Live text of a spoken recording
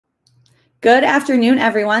Good afternoon,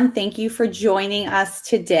 everyone. Thank you for joining us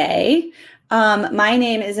today. My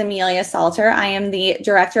name is Amelia Salter. I am the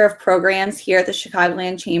Director of Programs here at the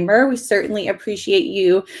Chicagoland Chamber. We certainly appreciate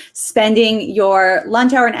you spending your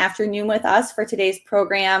lunch hour and afternoon with us for today's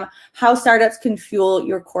program, How Startups Can Fuel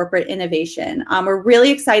Your Corporate Innovation. We're really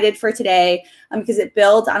excited for today because it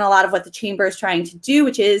builds on a lot of what the Chamber is trying to do,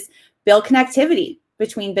 which is build connectivity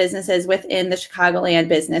between businesses within the Chicagoland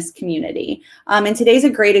business community. And today's a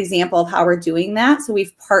great example of how we're doing that. So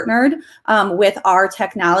we've partnered with our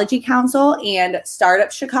Technology Council and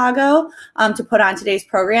Startup Chicago to put on today's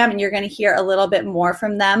program, and you're going to hear a little bit more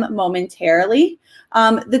from them momentarily.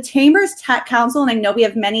 The Chamber's Tech Council, and I know we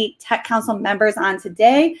have many Tech Council members on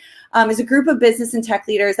today, is a group of business and tech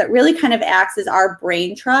leaders that really kind of acts as our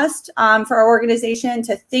brain trust for our organization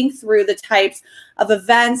to think through the types of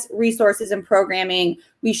events, resources, and programming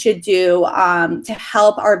we should do to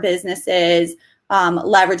help our businesses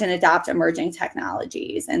leverage and adopt emerging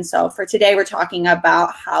technologies. And so for today, we're talking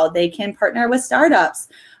about how they can partner with startups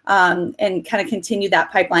and kind of continue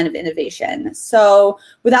that pipeline of innovation. So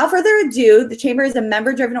without further ado, the Chamber is a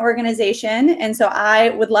member-driven organization, and so I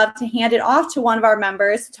would love to hand it off to one of our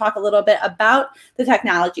members to talk a little bit about the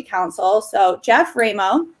Technology Council. So Jeff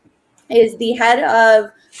Ramo is the head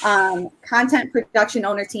of content production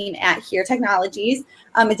owner team at Here Technologies.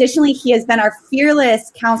 Additionally, he has been our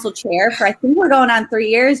fearless council chair for, I think we're going on 3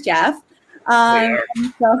 years, Jeff.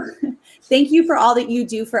 So thank you for all that you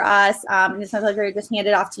do for us. And it's my pleasure to just hand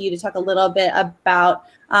it off to you to talk a little bit about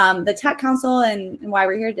the Tech Council and why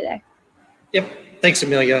we're here today. Yep. Thanks,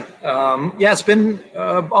 Amelia. Yeah, it's been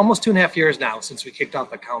almost 2.5 years now since we kicked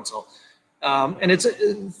off the council. And it's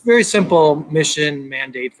a very simple mission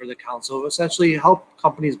mandate for the council, essentially help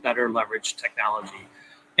companies better leverage technology.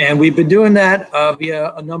 And we've been doing that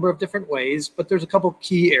via a number of different ways, but there's a couple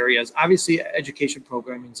key areas. Obviously, education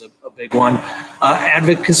programming is a big one.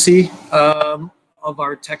 Advocacy of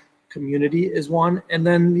our tech community is one. And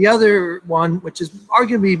then the other one, which is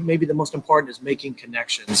arguably maybe the most important, is making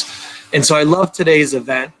connections. And so I love today's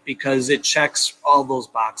event because it checks all those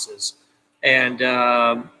boxes. And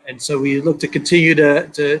so we look to continue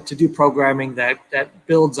to do programming that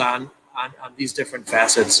builds on these different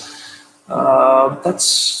facets.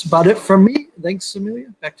 That's about it from me. Thanks,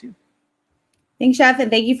 Amelia. Back to you. Thanks, Jeff, and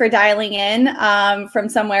thank you for dialing in from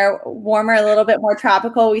somewhere warmer, a little bit more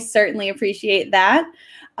tropical. We certainly appreciate that,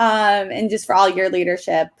 and just for all your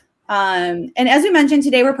leadership. And as we mentioned,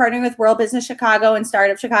 today we're partnering with World Business Chicago and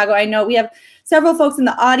Startup Chicago. I know we have several folks in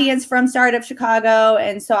the audience from Startup Chicago,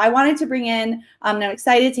 and so I wanted to bring in, and I'm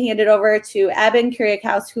excited to hand it over to Erin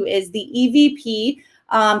Kyriakos, who is the EVP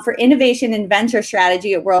for Innovation and Venture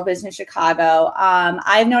Strategy at World Business Chicago.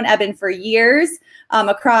 I've known Erin for years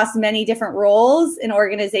across many different roles in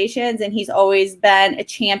organizations, and he's always been a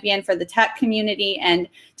champion for the tech community and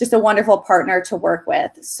just a wonderful partner to work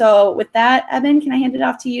with. So with that, Erin, can I hand it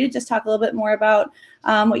off to you to just talk a little bit more about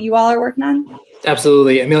what you all are working on?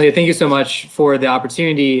 Absolutely. Amelia, thank you so much for the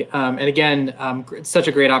opportunity. And again, it's such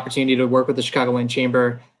a great opportunity to work with the Chicagoland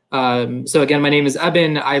Chamber. So again, my name is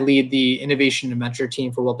Erin. I lead the Innovation and Venture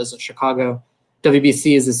team for World Business Chicago.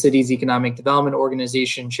 WBC is the city's economic development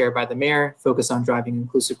organization chaired by the mayor, focused on driving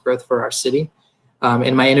inclusive growth for our city.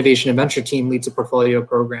 And my Innovation and Venture team leads a portfolio of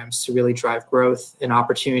programs to really drive growth and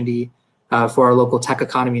opportunity for our local tech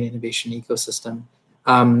economy and innovation ecosystem.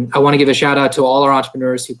 I want to give a shout out to all our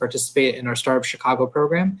entrepreneurs who participate in our Startup Chicago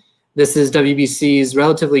program. This is WBC's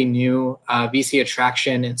relatively new VC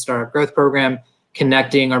attraction and startup growth program,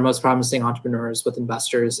 connecting our most promising entrepreneurs with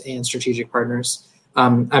investors and strategic partners.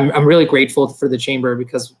 I'm really grateful for the Chamber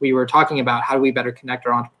because we were talking about how do we better connect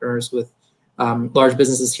our entrepreneurs with large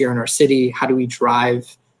businesses here in our city? How do we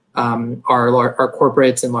drive our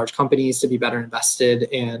corporates and large companies to be better invested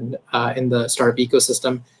in the startup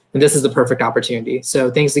ecosystem? And this is the perfect opportunity.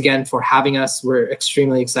 So thanks again for having us. We're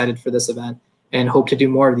extremely excited for this event and hope to do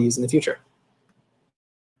more of these in the future.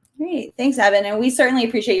 Great. Thanks, Erin. And we certainly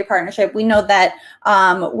appreciate your partnership. We know that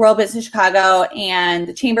World Business Chicago and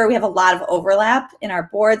the Chamber, we have a lot of overlap in our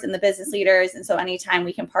boards and the business leaders. And so anytime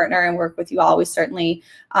we can partner and work with you all, we certainly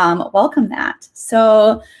welcome that.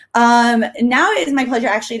 So now it is my pleasure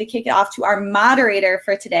actually to kick it off to our moderator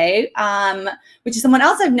for today, which is someone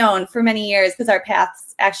else I've known for many years because our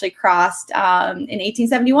paths actually crossed in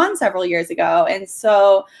 1871 several years ago. And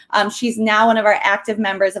so she's now one of our active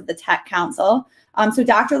members of the Tech Council. So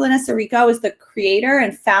Dr. Lynessa Rico is the creator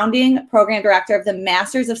and founding program director of the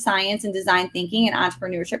Masters of Science in Design Thinking and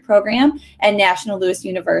Entrepreneurship program at National Louis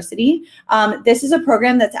University. This is a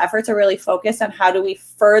program that's efforts are really focused on how do we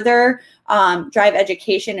further drive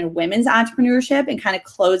education in women's entrepreneurship and kind of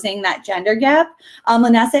closing that gender gap.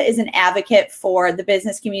 Lynessa is an advocate for the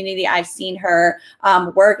business community. I've seen her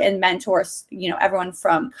work and mentor, everyone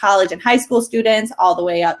from college and high school students all the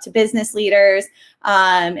way up to business leaders.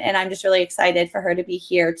 And I'm just really excited for her to be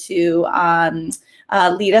here to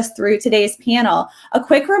lead us through today's panel. A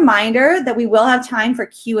quick reminder that we will have time for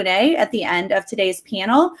Q&A at the end of today's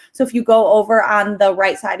panel. So if you go over on the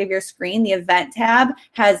right side of your screen, the event tab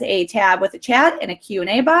has a tab with a chat and a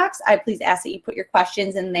Q&A box. I please ask that you put your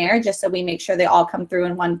questions in there just so we make sure they all come through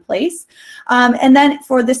in one place. And then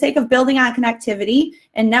for the sake of building on connectivity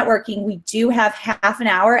and networking, we do have half an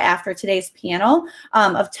hour after today's panel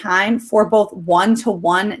of time for both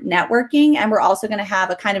one-to-one networking. And we're also going to have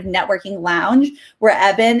a kind of networking lounge where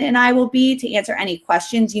Eben and I will be to answer any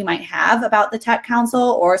questions you might have about the Tech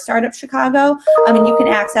Council or Startup Chicago. And you can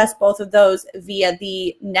access both of those via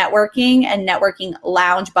the networking and networking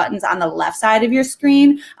lounge buttons on the left side of your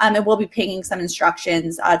screen. And we'll be pinging some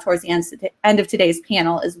instructions towards the end of today's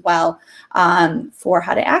panel as well for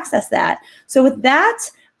how to access that. So with that,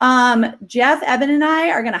 Jeff, Eben, and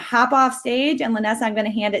I are going to hop off stage, and Lynessa, I'm going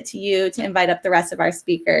to hand it to you to invite up the rest of our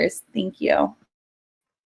speakers. Thank you.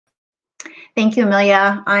 Thank you,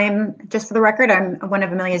 Amelia. Just for the record, I'm one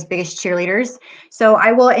of Amelia's biggest cheerleaders. So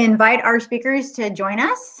I will invite our speakers to join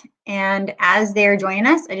us. And as they're joining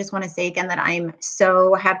us, I just want to say again that I'm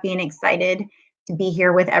so happy and excited to be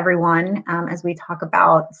here with everyone as we talk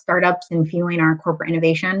about startups and fueling our corporate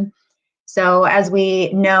innovation. So as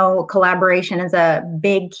we know, collaboration is a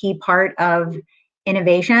big key part of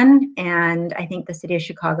innovation. And I think the city of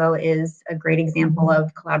Chicago is a great example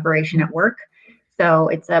of collaboration at work. So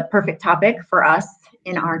it's a perfect topic for us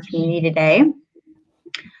in our community today.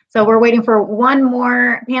 So we're waiting for one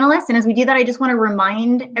more panelist. And as we do that, I just want to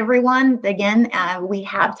remind everyone, again, we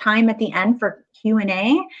have time at the end for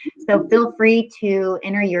Q&A. So feel free to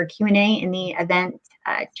enter your Q&A in the event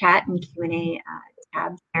chat and Q&A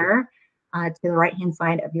tab there to the right-hand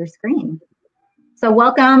side of your screen. So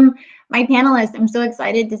welcome, my panelists. I'm so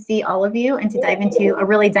excited to see all of you and to dive into a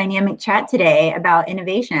really dynamic chat today about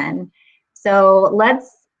innovation. So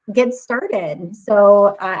let's get started.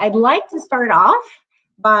 So I'd like to start off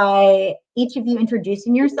by each of you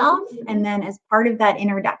introducing yourself, and then as part of that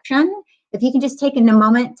introduction, if you can just take a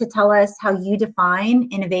moment to tell us how you define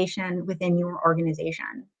innovation within your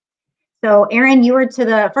organization. So Erin, you were to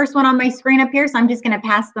the first one on my screen up here, so I'm just going to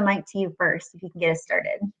pass the mic to you first, if you can get us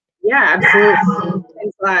started. Yeah, absolutely.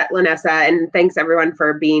 Thanks a lot, Lynessa, and thanks everyone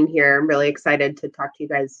for being here. I'm really excited to talk to you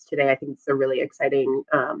guys today. I think it's a really exciting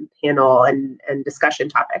panel and discussion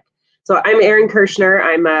topic. So I'm Erin Kirchner.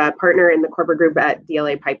 I'm a partner in the corporate group at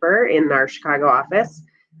DLA Piper in our Chicago office.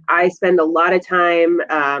 I spend a lot of time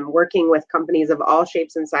working with companies of all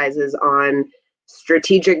shapes and sizes on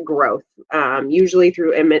strategic growth, usually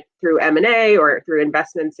through M&A or through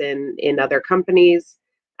investments in other companies,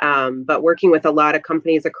 but working with a lot of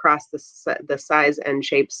companies across the size and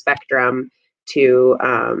shape spectrum to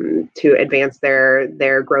advance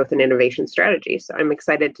their growth and innovation strategy. So I'm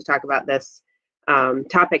excited to talk about this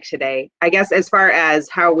topic today. I guess as far as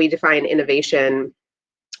how we define innovation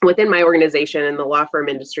within my organization and the law firm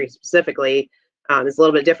industry specifically, is a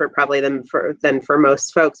little bit different probably than for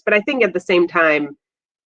most folks. But I think at the same time,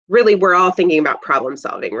 really we're all thinking about problem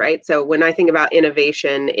solving, right? So when I think about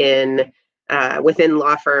innovation within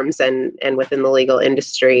law firms and within the legal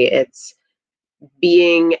industry, it's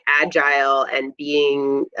being agile and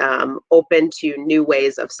being open to new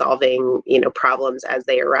ways of solving problems as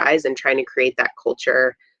they arise, and trying to create that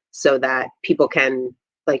culture so that people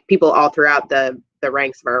all throughout the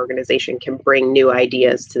ranks of our organization can bring new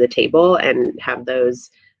ideas to the table and have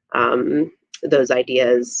those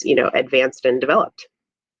ideas advanced and developed.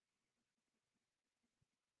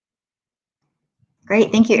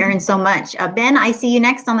 Great, thank you, Erin, so much. Ben, I see you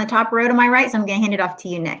next on the top row to my right, so I'm going to hand it off to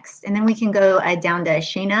you next. And then we can go down to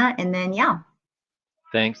Shayna, and then, yeah.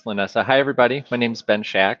 Thanks, Lynessa. Hi, everybody. My name is Ben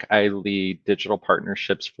Shack. I lead digital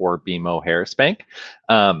partnerships for BMO Harris Bank.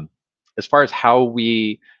 As far as how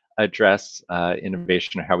we address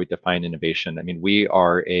innovation or how we define innovation, I mean, we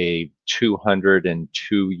are a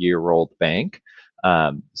 202-year-old bank.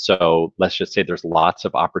 So let's just say there's lots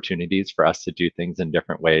of opportunities for us to do things in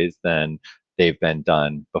different ways than they've been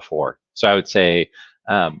done before. So I would say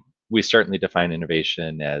we certainly define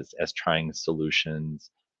innovation as trying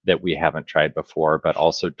solutions that we haven't tried before, but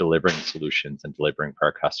also delivering solutions and delivering for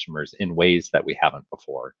our customers in ways that we haven't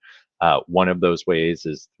before. One of those ways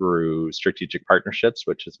is through strategic partnerships,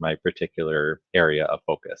 which is my particular area of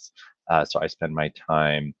focus. So I spend my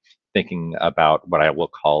time thinking about what I will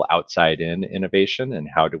call outside-in innovation, and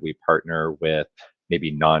how do we partner with maybe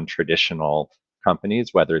non-traditional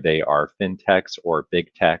companies, whether they are fintechs or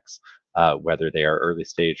big techs, whether they are early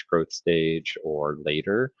stage, growth stage, or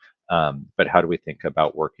later. But how do we think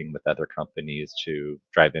about working with other companies to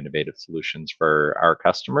drive innovative solutions for our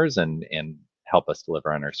customers and help us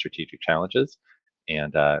deliver on our strategic challenges?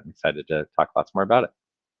 And I'm excited to talk lots more about it.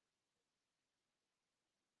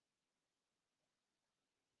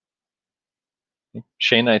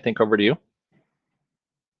 Shayna, I think over to you.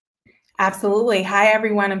 Absolutely. Hi,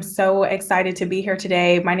 everyone. I'm so excited to be here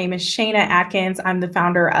today. My name is Shayna Atkins. I'm the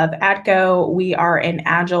founder of AtkCo. We are an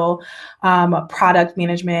agile product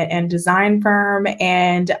management and design firm.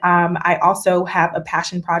 And I also have a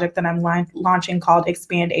passion project that I'm launching called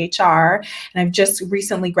Expand HR. And I've just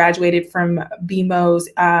recently graduated from BMO's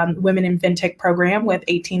Women in FinTech program with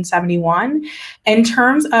 1871. In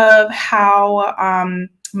terms of how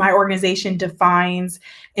my organization defines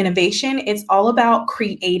innovation, it's all about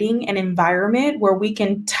creating an environment where we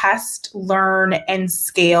can test, learn, and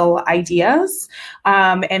scale ideas.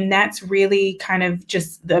 And that's really kind of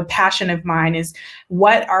just the passion of mine, is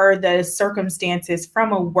what are the circumstances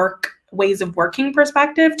from a ways of working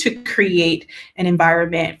perspective to create an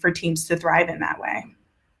environment for teams to thrive in that way.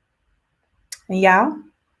 Yeah.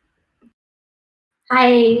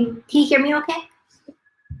 Hi, can you hear me okay?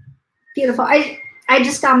 Beautiful. I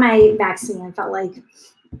just got my vaccine and felt like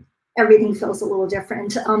everything feels a little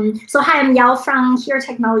different. So hi, I'm Yao from Here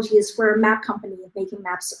Technologies. We're a map company making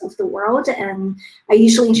maps of the world. And I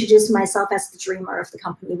usually introduce myself as the dreamer of the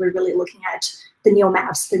company. We're really looking at the neo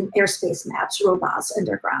maps, the airspace maps, robots,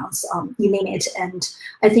 undergrounds, you name it. And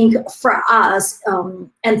I think for us,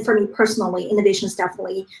 and for me personally, innovation is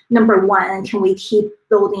definitely number one. Can we keep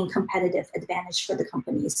building competitive advantage for the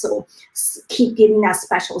company? So keep giving that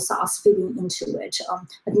special sauce, feeding into it.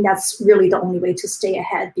 I think that's really the only way to stay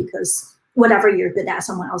ahead, because whatever you're good at,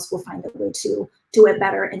 someone else will find a way to do it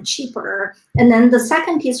better and cheaper. And then the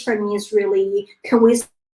second piece for me is really, can we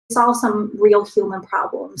solve some real human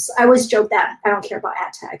problems? I always joke that I don't care about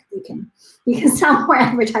ad tech. You can sell more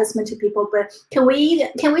advertisement to people, but can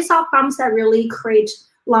we solve problems that really create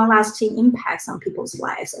long-lasting impacts on people's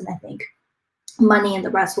lives? And I think money and the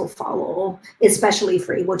rest will follow, especially if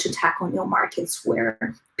we're able to tackle new markets where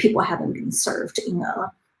people haven't been served in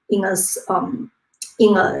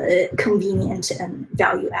a convenient and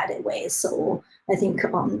value-added way. So I think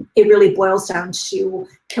it really boils down to,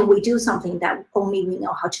 can we do something that only we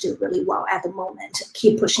know how to do really well at the moment,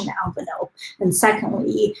 keep pushing the envelope? And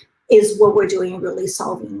secondly, is what we're doing really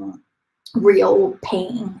solving real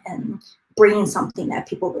pain and bringing something that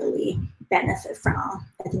people really benefit from?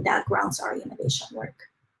 I think that grounds our innovation work.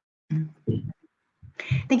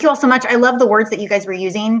 Thank you all so much. I love the words that you guys were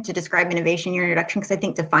using to describe innovation in your introduction, because I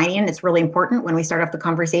think defining it's really important when we start off the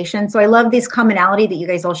conversation. So I love this commonality that you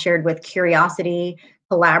guys all shared with curiosity,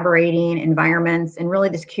 collaborating, environments, and really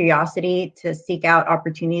this curiosity to seek out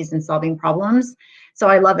opportunities and solving problems. So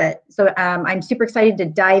I love it. So I'm super excited to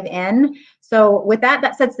dive in. So with that,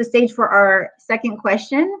 that sets the stage for our second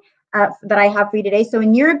question that I have for you today. So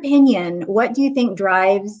in your opinion, what do you think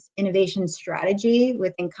drives innovation strategy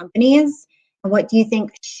within companies? And what do you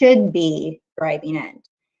think should be driving it?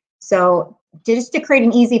 So just to create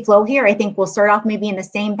an easy flow here, I think we'll start off maybe in the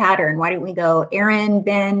same pattern. Why don't we go Erin,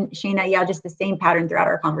 Ben, Shayna, yeah, just the same pattern throughout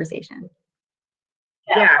our conversation.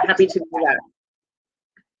 Yeah, happy to do that.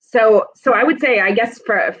 So I would say, I guess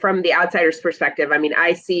from the outsider's perspective, I mean,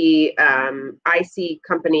 I see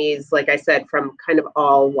companies, like I said, from kind of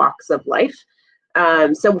all walks of life.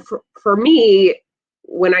 So for me,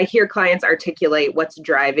 when I hear clients articulate what's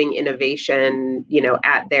driving innovation,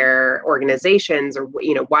 at their organizations, or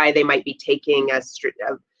why they might be taking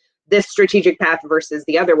this strategic path versus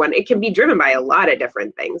the other one, it can be driven by a lot of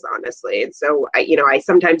different things, honestly. And so I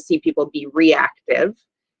sometimes see people be reactive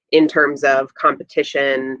in terms of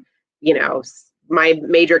competition. My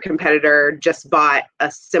major competitor just bought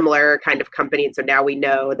a similar kind of company, and so now we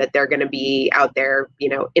know that they're going to be out there,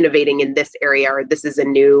 innovating in this area, or this is a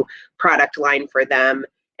new product line for them,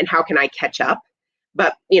 and how can I catch up?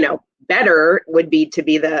 But better would be to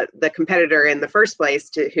be the competitor in the first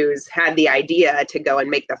place, who's had the idea to go and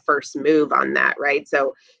make the first move on that, right?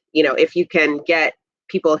 So if you can get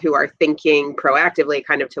people who are thinking proactively,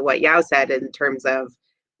 kind of to what Yao said, in terms of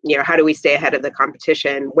how do we stay ahead of the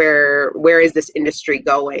competition? Where is this industry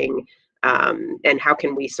going? And how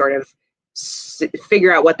can we sort of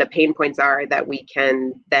figure out what the pain points are that we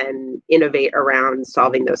can then innovate around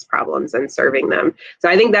solving those problems and serving them? So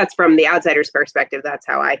I think that's, from the outsider's perspective, that's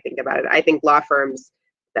how I think about it. I think law firms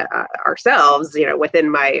ourselves, within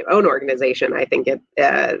my own organization, I think it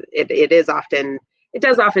is often it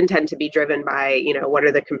does often tend to be driven by, what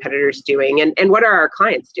are the competitors doing, and what are our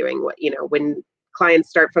clients doing? What, when clients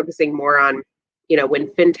start focusing more on, when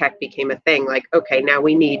fintech became a thing, like, okay, now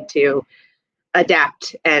we need to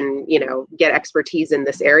adapt and, get expertise in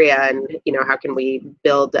this area, and, how can we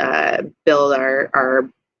build our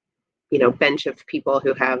bench of people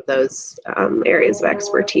who have those areas of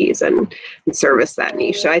expertise and service that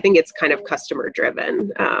niche. So I think it's kind of customer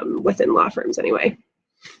driven within law firms anyway.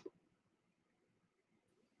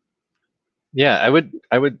 Yeah, I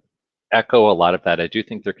would echo a lot of that. I do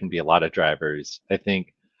think there can be a lot of drivers. I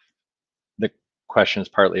think the question is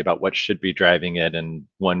partly about what should be driving it, and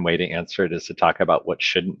one way to answer it is to talk about what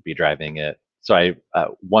shouldn't be driving it. So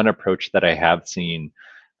one approach that I have seen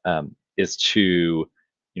is to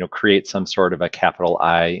create some sort of a capital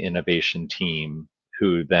I innovation team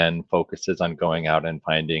who then focuses on going out and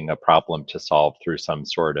finding a problem to solve through some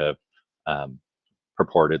sort of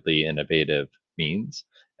purportedly innovative means.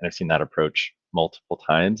 And I've seen that approach multiple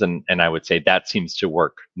times, and I would say that seems to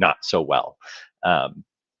work not so well.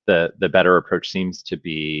 The better approach seems to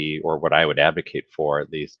be, or what I would advocate for at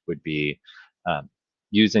least, would be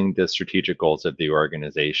using the strategic goals of the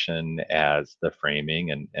organization as the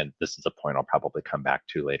framing, and this is a point I'll probably come back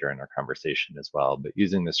to later in our conversation as well, but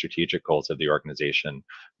using the strategic goals of the organization,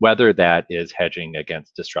 whether that is hedging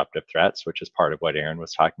against disruptive threats, which is part of what Erin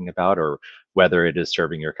was talking about, or whether it is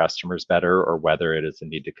serving your customers better, or whether it is a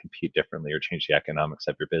need to compete differently or change the economics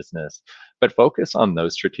of your business, but focus on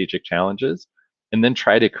those strategic challenges and then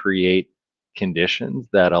try to create conditions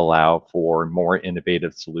that allow for more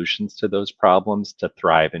innovative solutions to those problems to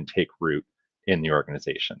thrive and take root in the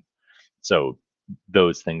organization. So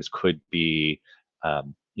those things could be,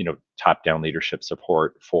 top-down leadership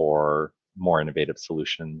support for more innovative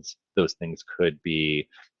solutions. Those things could be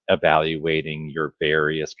evaluating your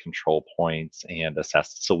various control points and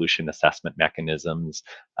solution assessment mechanisms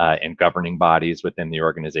and governing bodies within the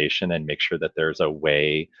organization, and make sure that there's a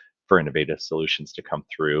way for innovative solutions to come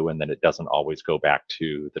through, and then it doesn't always go back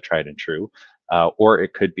to the tried and true. Or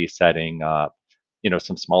it could be setting up,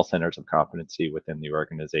 some small centers of competency within the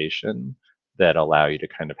organization that allow you to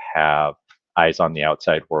kind of have eyes on the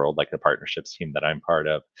outside world, like the partnerships team that I'm part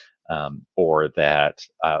of, or that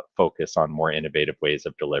focus on more innovative ways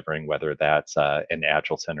of delivering, whether that's an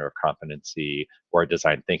agile center of competency or a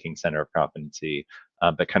design thinking center of competency,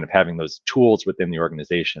 but kind of having those tools within the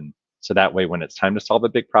organization. So that way, when it's time to solve a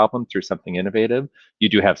big problem through something innovative, you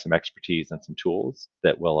do have some expertise and some tools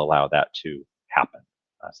that will allow that to happen.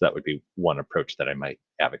 So that would be one approach that I might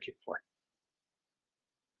advocate for.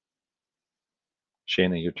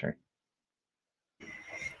 Shayna, your turn.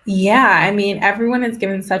 Yeah, I mean, everyone has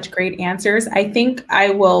given such great answers. I think I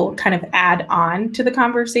will kind of add on to the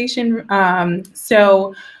conversation.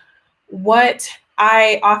 So what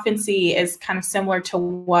I often see is kind of similar to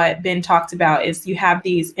what Ben talked about, is you have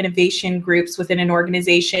these innovation groups within an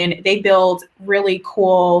organization. They build really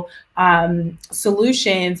cool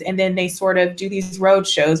solutions, and then they sort of do these road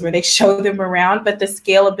shows where they show them around, but the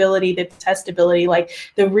scalability, the testability, like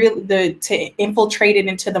to infiltrate it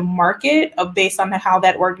into the market based on how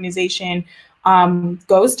that organization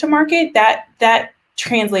goes to market, that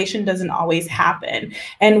translation doesn't always happen.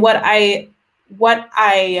 And what I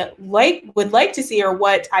would like to see, or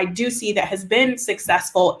what I do see that has been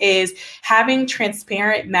successful, is having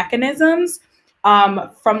transparent mechanisms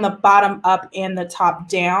from the bottom up and the top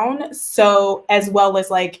down. So as well as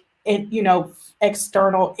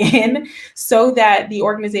external in, so that the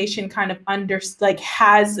organization kind of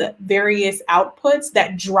has various outputs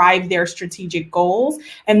that drive their strategic goals.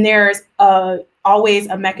 And there's always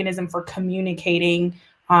a mechanism for communicating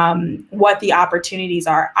what the opportunities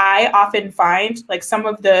are. I often find some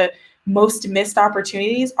of the most missed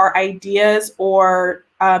opportunities are ideas or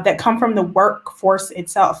that come from the workforce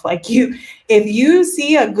itself. If you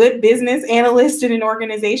see a good business analyst in an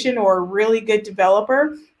organization or a really good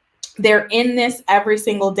developer, they're in this every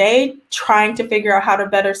single day trying to figure out how to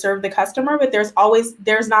better serve the customer, but there's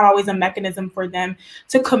not always a mechanism for them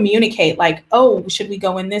to communicate, oh, should we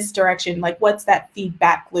go in this direction? What's that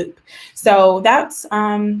feedback loop? So that's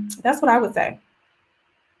what I would say.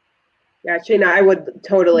 Yeah, Shayna, I would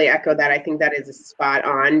totally echo that. I think that is spot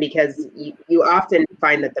on, because you often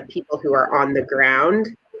find that the people who are on the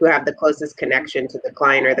ground, who have the closest connection to the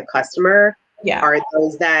client or the customer, are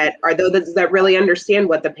those that really understand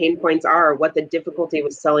what the pain points are, what the difficulty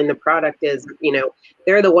with selling the product is.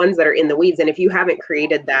 They're the ones that are in the weeds. And if you haven't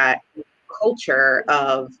created that culture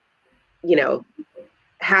of,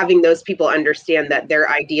 having those people understand that their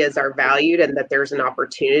ideas are valued and that there's an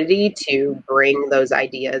opportunity to bring those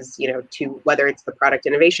ideas, to whether it's the product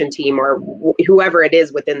innovation team or whoever it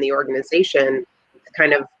is within the organization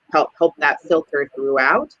kind of help that filter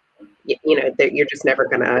throughout, you know, that you're never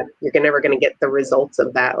gonna get the results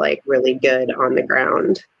of that like really good on the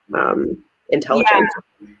ground intelligence.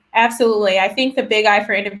 Yeah, absolutely. I think the big I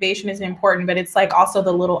for innovation is important, but it's like also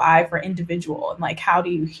the little I for individual, and like how do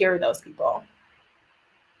you hear those people?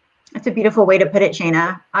 That's a beautiful way to put it,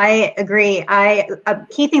 Shayna. I agree. A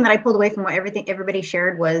key thing that I pulled away from what everybody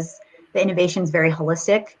shared was the innovation is very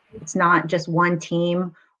holistic. It's not just one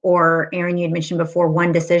team, or Erin, you had mentioned before,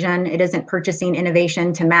 one decision. It isn't purchasing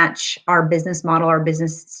innovation to match our business model, our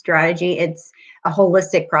business strategy. It's a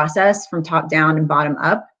holistic process from top down and bottom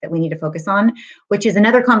up that we need to focus on, which is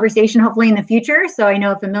another conversation hopefully in the future. So I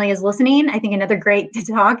know if Amelia is listening, I think another great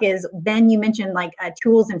talk is, Ben, you mentioned like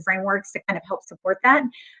tools and frameworks to kind of help support that.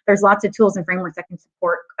 There's lots of tools and frameworks that can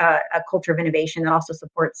support a culture of innovation that also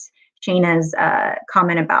supports Shayna's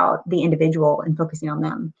comment about the individual and focusing on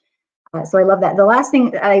them. So I love that. The last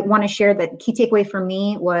thing I want to share, that key takeaway for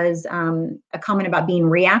me was a comment about being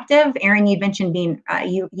reactive. Erin, you mentioned being,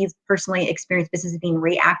 you've personally experienced businesses being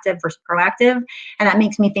reactive versus proactive. And that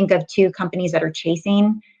makes me think of two companies that are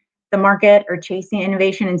chasing the market or chasing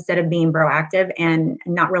innovation instead of being proactive and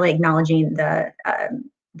not really acknowledging the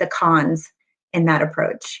cons in that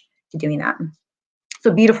approach to doing that.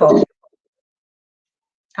 So beautiful.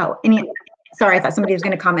 Oh, sorry, I thought somebody was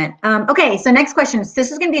going to comment. Okay, so next question. So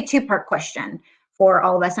this is going to be a two-part question for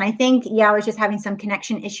all of us. And I think Yao is just having some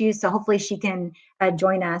connection issues, so hopefully she can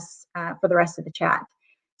join us for the rest of the chat.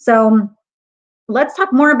 So let's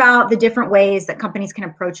talk more about the different ways that companies can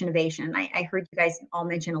approach innovation. I heard you guys all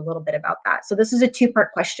mention a little bit about that. So this is a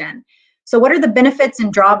two-part question. So what are the benefits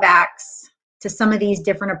and drawbacks to some of these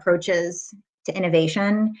different approaches to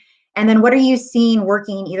innovation? And then what are you seeing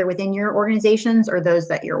working either within your organizations or those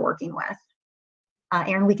that you're working with?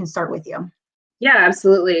 Erin, we can start with you. Yeah,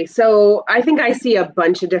 absolutely. So I think I see a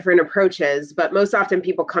bunch of different approaches, but most often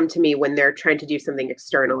people come to me when they're trying to do something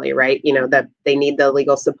externally, right? You know, that they need the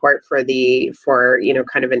legal support for you know,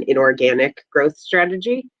 kind of an inorganic growth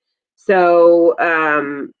strategy. So,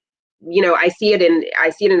 you know, I see it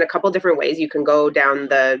in a couple different ways. You can go down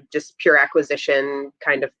the just pure acquisition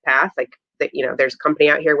kind of path, like that, you know, there's a company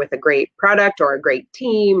out here with a great product or a great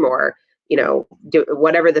team, or, you know,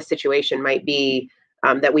 whatever the situation might be.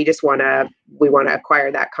 That we want to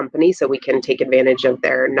acquire that company so we can take advantage of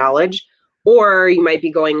their knowledge. Or you might be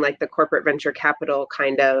going like the corporate venture capital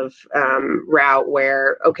kind of route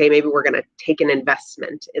where, okay, maybe we're going to take an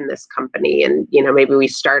investment in this company, and, you know, maybe we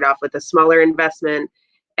start off with a smaller investment,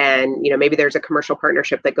 and, you know, maybe there's a commercial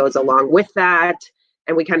partnership that goes along with that,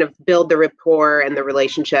 and we kind of build the rapport and the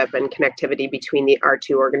relationship and connectivity between our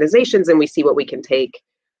two organizations, and we see what we can take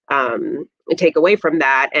away from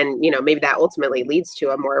that. And, you know, maybe that ultimately leads to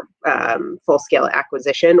a more full-scale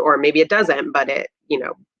acquisition, or maybe it doesn't, but it, you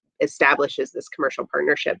know, establishes this commercial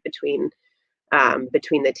partnership between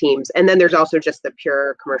the teams. And then there's also just the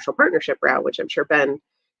pure commercial partnership route, which I'm sure Ben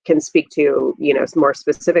can speak to, you know, more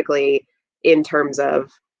specifically in terms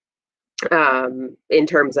of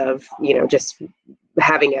you know, just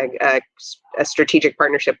having a strategic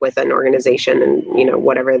partnership with an organization, and, you know,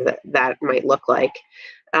 whatever that might look like.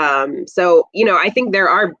 So, you know, I think there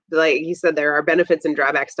are, like you said, there are benefits and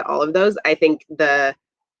drawbacks to all of those. I think the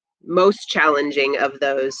most challenging of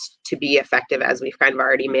those to be effective, as we've kind of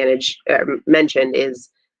already mentioned, is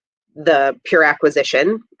the pure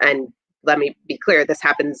acquisition. And let me be clear, this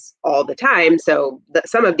happens all the time. So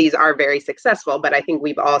some of these are very successful, but I think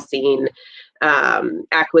we've all seen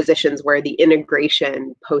acquisitions where the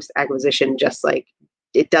integration post-acquisition just like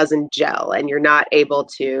it doesn't gel, and you're not able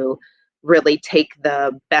to really take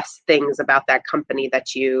the best things about that company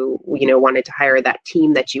that you know wanted to hire, that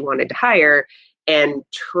team that you wanted to hire, and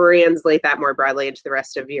translate that more broadly into the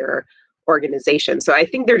rest of your organization. So I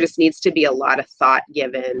think there just needs to be a lot of thought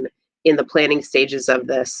given in the planning stages of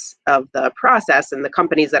the process. And the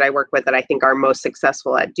companies that I work with that I think are most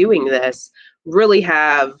successful at doing this really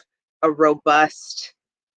have a robust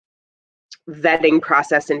vetting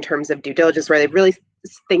process in terms of due diligence, where they really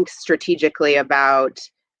think strategically about,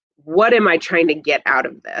 what am I trying to get out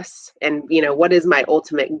of this? And, you know, what is my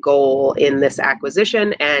ultimate goal in this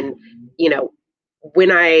acquisition? And, you know,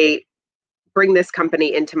 when I bring this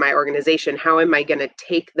company into my organization, how am I going to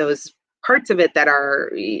take those parts of it that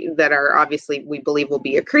are obviously we believe will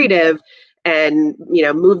be accretive, and, you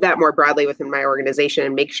know, move that more broadly within my organization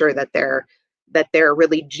and make sure that they're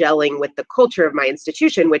really gelling with the culture of my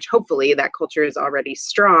institution, which hopefully that culture is already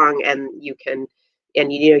strong, and you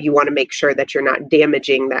know, you want to make sure that you're not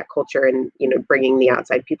damaging that culture and, you know, bringing the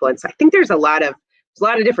outside people in. So I think there's a lot of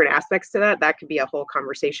different aspects to that. That could be a whole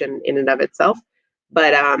conversation in and of itself.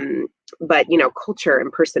 But But culture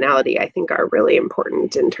and personality, I think, are really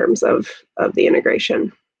important in terms of the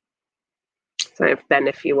integration. So Ben,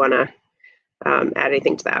 if you want to add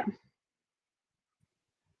anything to that.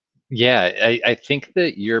 Yeah, I think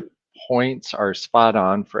that your points are spot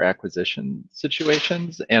on for acquisition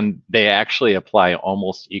situations, and they actually apply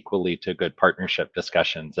almost equally to good partnership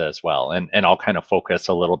discussions as well. And I'll kind of focus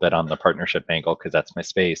a little bit on the partnership angle because that's my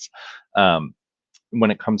space. When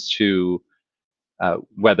it comes to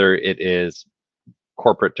whether it is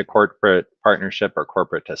corporate to corporate partnership or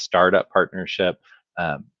corporate to startup partnership,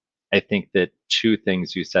 I think that two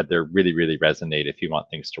things you said there really, really resonate if you want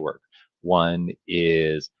things to work. One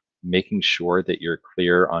is making sure that you're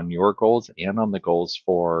clear on your goals and on the goals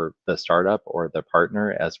for the startup or the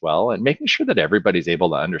partner as well, and making sure that everybody's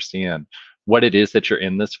able to understand what it is that you're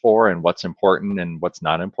in this for and what's important and what's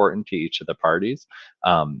not important to each of the parties,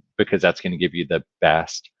 because that's going to give you the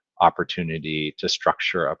best opportunity to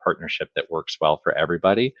structure a partnership that works well for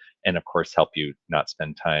everybody, and of course help you not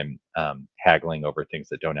spend time haggling over things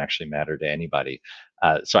that don't actually matter to anybody.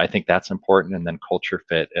 So I think that's important. And then culture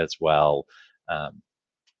fit as well.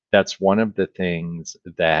 That's one of the things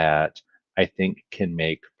that I think can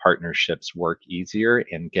make partnerships work easier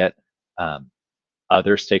and get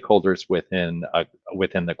other stakeholders within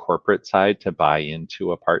the corporate side to buy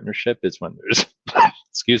into a partnership is when there's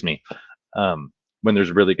excuse me, when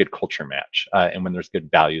there's really good culture match and when there's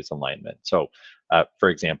good values alignment. So for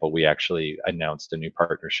example, we actually announced a new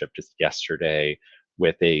partnership just yesterday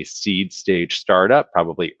with a seed stage startup,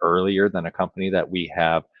 probably earlier than a company that we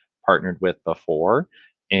have partnered with before.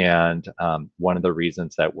 And one of the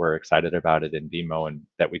reasons that we're excited about it in Vimo and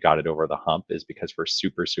that we got it over the hump is because we're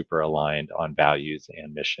super, super aligned on values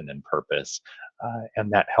and mission and purpose. And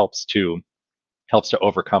that helps to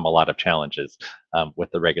overcome a lot of challenges with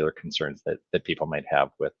the regular concerns that people might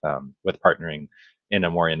have with partnering in a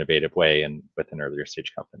more innovative way and with an earlier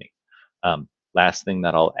stage company. Last thing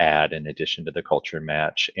that I'll add, in addition to the culture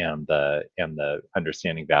match and the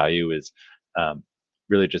understanding value, is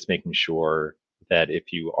really just making sure that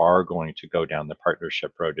if you are going to go down the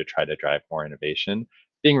partnership road to try to drive more innovation,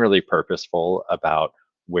 being really purposeful about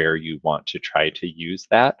where you want to try to use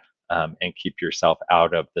that, and keep yourself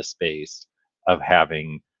out of the space of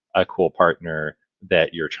having a cool partner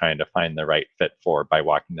that you're trying to find the right fit for by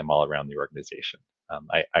walking them all around the organization.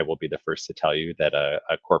 I will be the first to tell you that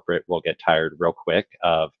a corporate will get tired real quick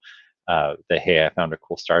of the "hey, I found a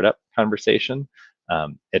cool startup" conversation.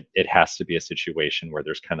 It has to be a situation where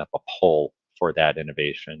there's kind of a pull for that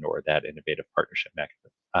innovation or that innovative partnership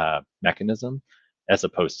mechanism, as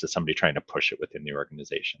opposed to somebody trying to push it within the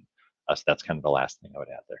organization. So that's kind of the last thing I would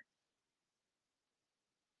add there.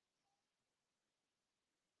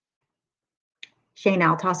 Shayna,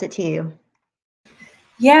 I'll toss it to you.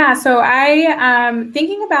 Yeah, so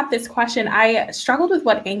thinking about this question, I struggled with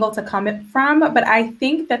what angle to come from, but I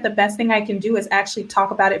think that the best thing I can do is actually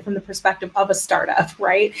talk about it from the perspective of a startup,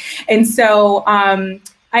 right? And so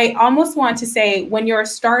I almost want to say, when you're a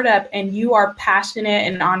startup and you are passionate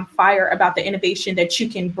and on fire about the innovation that you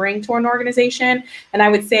can bring to an organization, and I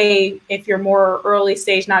would say if you're more early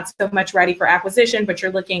stage, not so much ready for acquisition, but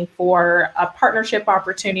you're looking for a partnership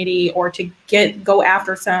opportunity or to go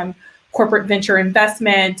after some corporate venture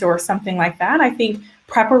investment or something like that, I think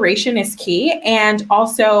preparation is key, and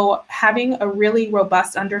also having a really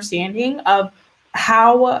robust understanding of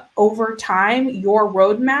how over time your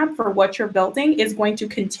roadmap for what you're building is going to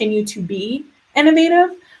continue to be innovative,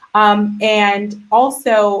 and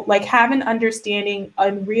also like have an understanding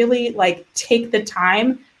and really like take the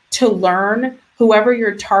time to learn whoever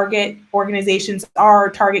your target organizations are,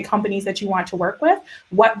 target companies that you want to work with,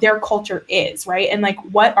 what their culture is, right? And like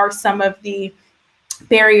what are some of the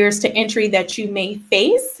barriers to entry that you may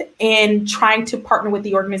face in trying to partner with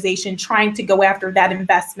the organization, trying to go after that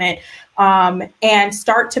investment, and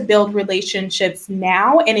start to build relationships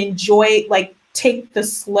now and enjoy, like take the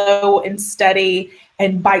slow and steady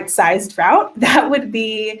and bite-sized route. That would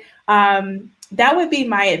be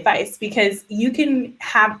my advice, because you can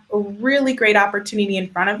have a really great opportunity in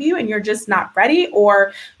front of you and you're just not ready,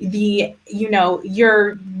 or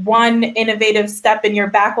you're one innovative step in your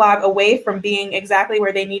backlog away from being exactly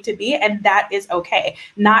where they need to be. And that is okay.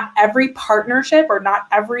 Not every partnership or not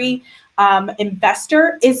every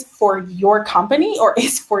investor is for your company or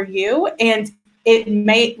is for you. And it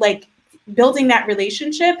may, like, building that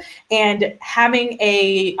relationship and having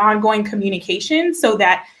a ongoing communication so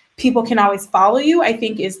that people can always follow you, I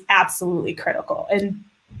think is absolutely critical. And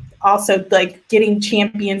also like getting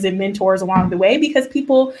champions and mentors along the way, because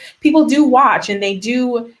people do watch and they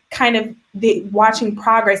do kind of watching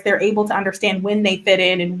progress, they're able to understand when they fit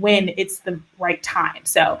in and when it's the right time.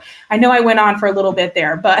 So I know I went on for a little bit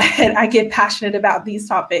there, but I get passionate about these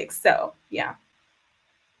topics. So yeah.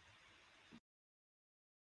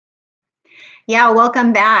 Yeah,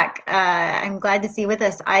 welcome back. I'm glad to see you with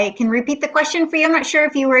us. I can repeat the question for you. I'm not sure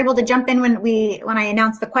if you were able to jump in when I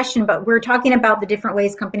announced the question, but we're talking about the different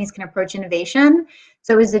ways companies can approach innovation.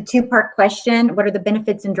 So it was a two-part question. What are the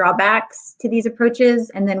benefits and drawbacks to these approaches?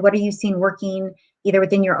 And then what are you seeing working either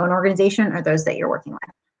within your own organization or those that you're working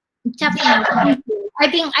with? Definitely.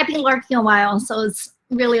 I've been lurking a while, so it's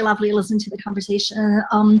really lovely to listen to the conversation.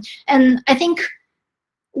 And I think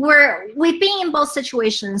we've been in both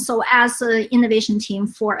situations. So as an innovation team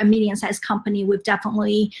for a medium-sized company, we've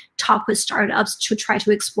definitely talked with startups to try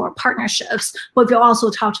to explore partnerships, but we also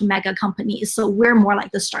talk to mega companies. So we're more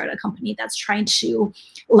like the startup company that's trying to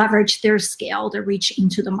leverage their scale, their reach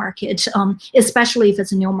into the market, especially if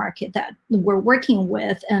it's a new market that we're working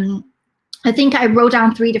with. And I think I wrote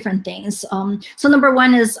down 3 different things. So number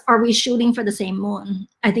 1 is, are we shooting for the same moon?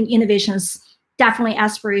 I think innovation is definitely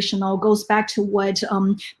aspirational, goes back to what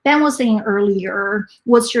Ben was saying earlier,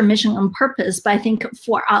 what's your mission and purpose? But I think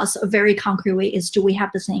for us, a very concrete way is, do we have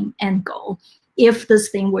the same end goal? If this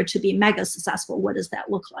thing were to be mega successful, what does that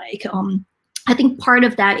look like? I think part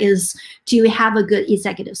of that is, do you have a good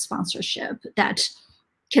executive sponsorship that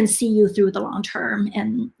can see you through the long term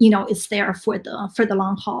and, you know, it's there for the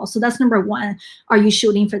long haul? So that's number 1. Are you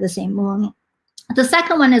shooting for the same moon? The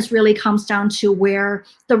second one is really comes down to where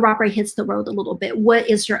the rubber hits the road a little bit. What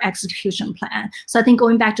is your execution plan? So I think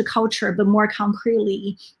going back to culture, but more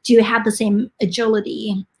concretely, do you have the same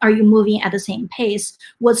agility? Are you moving at the same pace?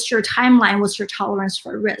 What's your timeline? What's your tolerance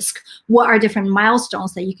for risk? What are different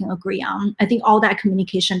milestones that you can agree on? I think all that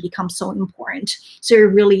communication becomes so important. So you're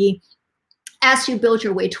really, as you build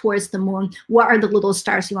your way towards the moon, what are the little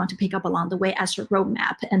stars you want to pick up along the way as your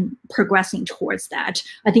roadmap and progressing towards that?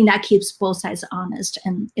 I think that keeps both sides honest,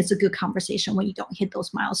 and it's a good conversation when you don't hit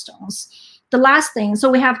those milestones. The last thing,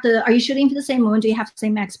 so we have are you shooting for the same moon? Do you have the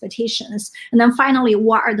same expectations? And then finally,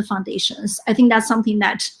 what are the foundations? I think that's something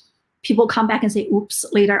that people come back and say, oops,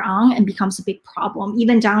 later on, and becomes a big problem,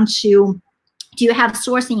 even down to, do you have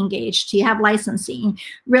sourcing engaged? Do you have licensing?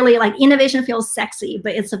 Really, like, innovation feels sexy,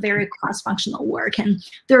 but it's a very cross-functional work, and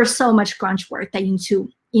there's so much crunch work that you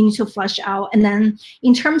need to flesh out. And then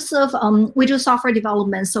in terms of, we do software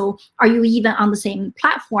development, so are you even on the same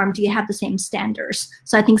platform? Do you have the same standards?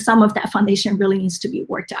 So I think some of that foundation really needs to be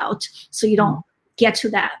worked out, so you don't get to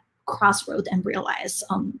that crossroad and realize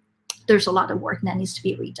there's a lot of work that needs to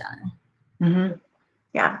be redone. Mm-hmm.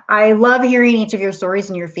 Yeah, I love hearing each of your stories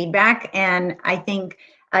and your feedback. And I think,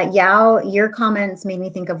 Yao, your comments made me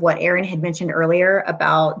think of what Erin had mentioned earlier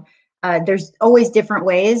about there's always different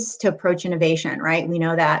ways to approach innovation, right? We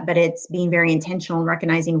know that, but it's being very intentional and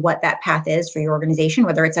recognizing what that path is for your organization,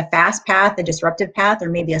 whether it's a fast path, a disruptive path, or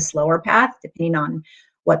maybe a slower path, depending on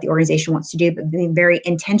what the organization wants to do. But being very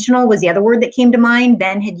intentional was the other word that came to mind.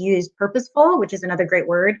 Ben had used purposeful, which is another great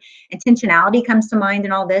word. Intentionality comes to mind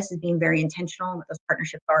in all this, is being very intentional in what those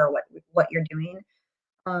partnerships are, or what you're doing.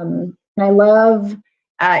 And I love,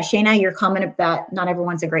 Shayna, your comment about not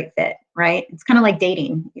everyone's a great fit, right? It's kind of like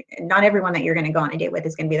dating. Not everyone that you're going to go on a date with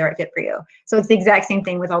is going to be the right fit for you. So it's the exact same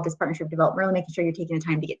thing with all this partnership development, really making sure you're taking the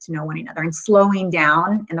time to get to know one another, and slowing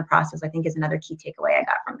down in the process, I think, is another key takeaway I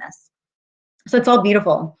got from this. So it's all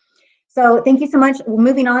beautiful. So thank you so much. We're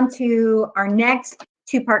moving on to our next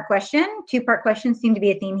 2-part question. 2-part questions seem to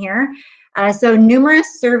be a theme here. So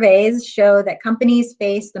numerous surveys show that companies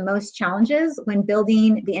face the most challenges when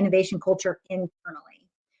building the innovation culture internally.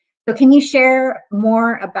 So can you share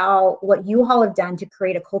more about what you all have done to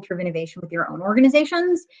create a culture of innovation with your own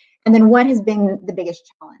organizations? And then what has been the biggest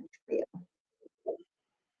challenge for you?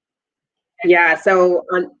 Yeah, so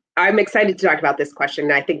I'm excited to talk about this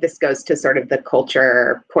question. I think this goes to sort of the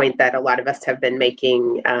culture point that a lot of us have been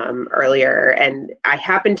making earlier. And I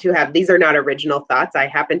happen to have, these are not original thoughts, I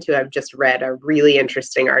happen to have just read a really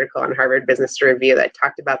interesting article on Harvard Business Review that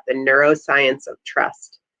talked about the neuroscience of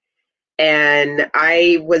trust. And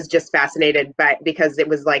I was just fascinated because it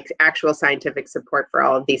was like actual scientific support for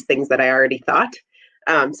all of these things that I already thought.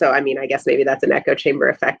 So, I mean, I guess maybe that's an echo chamber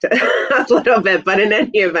effect a little bit, but in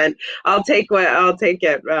any event, I'll take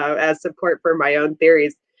it as support for my own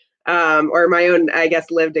theories, or my own, I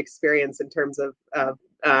guess, lived experience in terms of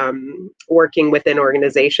working within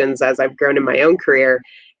organizations as I've grown in my own career.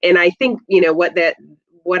 And I think, you know,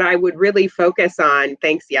 what I would really focus on,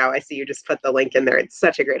 thanks, Yao, I see you just put the link in there. It's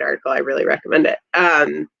such a great article. I really recommend it.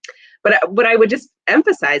 But what I would just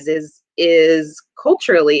emphasize is is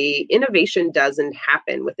culturally, innovation doesn't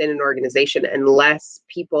happen within an organization unless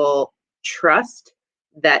people trust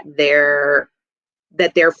that they're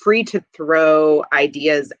free to throw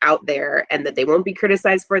ideas out there and that they won't be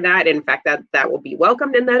criticized for that. In fact, that will be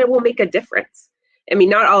welcomed and that it will make a difference. I mean,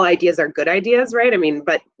 not all ideas are good ideas, right? I mean,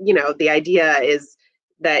 but the idea is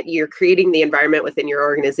that you're creating the environment within your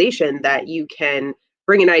organization that you can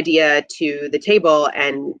bring an idea to the table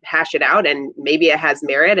and hash it out, and maybe it has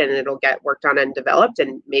merit and it'll get worked on and developed,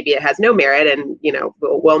 and maybe it has no merit and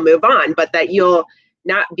we'll move on, but that you'll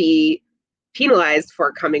not be penalized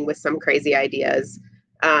for coming with some crazy ideas.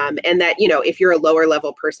 And that, if you're a lower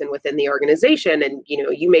level person within the organization and,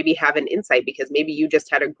 you maybe have an insight because maybe you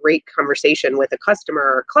just had a great conversation with a customer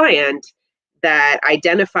or client that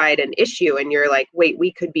identified an issue and you're like, wait,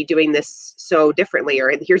 we could be doing this so differently,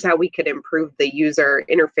 or here's how we could improve the user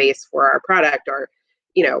interface for our product, or,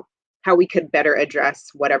 how we could better address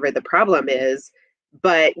whatever the problem is.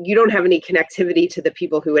 But you don't have any connectivity to the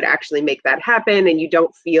people who would actually make that happen, and you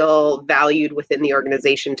don't feel valued within the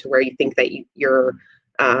organization to where you think that your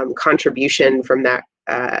contribution from that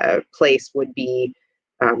place would be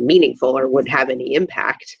meaningful or would have any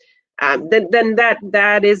impact. Then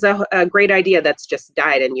that is a great idea that's just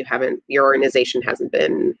died, and your organization hasn't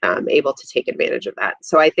been able to take advantage of that.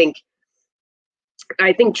 So I think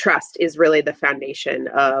trust is really the foundation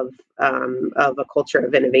of a culture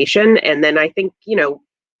of innovation. And then I think,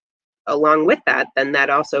 along with that, then that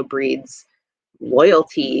also breeds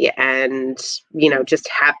loyalty and, just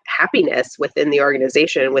happiness within the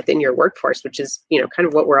organization, within your workforce, which is, kind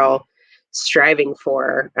of what we're all striving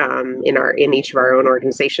for in each of our own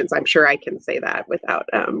organizations. I'm sure I can say that without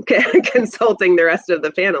consulting the rest of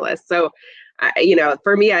the panelists. So,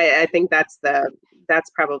 for me, I think that's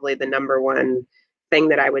probably the number one thing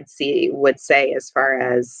that I would say as far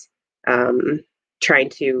as trying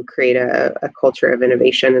to create a culture of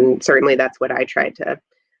innovation. And certainly that's what I try to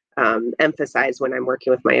emphasize when I'm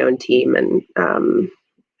working with my own team and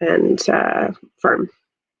firm.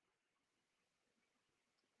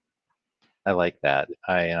 I like that.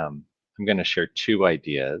 I'm going to share two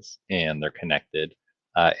ideas, and they're connected.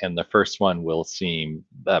 And the first one will seem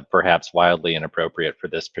perhaps wildly inappropriate for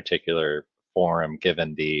this particular forum,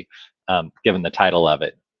 given the title of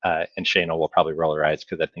it. And Shayna will probably roll her eyes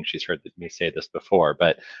because I think she's heard me say this before.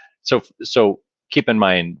 But so keep in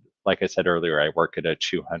mind, like I said earlier, I work at a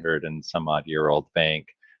 200 and some odd year old bank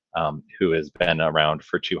who has been around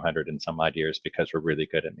for 200 and some odd years because we're really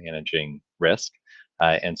good at managing risk.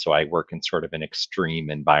 And so I work in sort of an extreme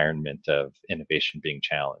environment of innovation being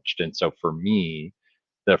challenged. And so for me,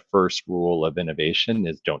 the first rule of innovation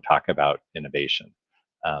is don't talk about innovation.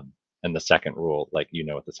 And the second rule, like,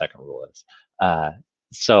 what the second rule is.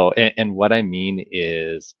 And what I mean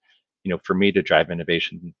is, for me to drive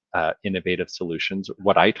innovation, innovative solutions,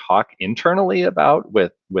 what I talk internally about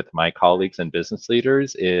with my colleagues and business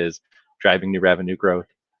leaders is driving new revenue growth,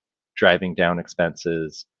 driving down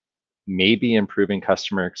expenses, maybe improving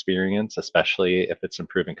customer experience, especially if it's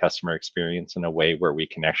improving customer experience in a way where we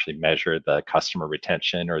can actually measure the customer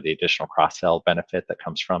retention or the additional cross-sell benefit that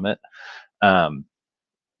comes from it.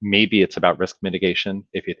 Maybe it's about risk mitigation,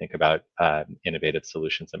 if you think about innovative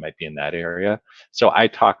solutions that might be in that area. So I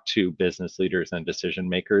talk to business leaders and decision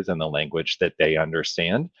makers in the language that they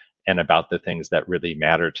understand and about the things that really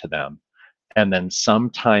matter to them. And then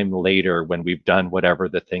sometime later, when we've done whatever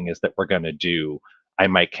the thing is that we're going to do, I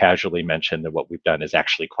might casually mention that what we've done is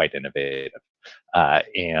actually quite innovative,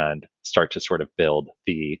 and start to sort of build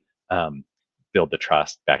the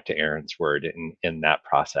trust, back to Erin's word, in that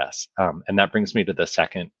process. And that brings me to the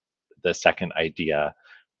second idea,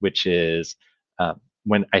 which is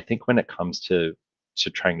when it comes to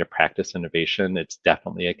trying to practice innovation, it's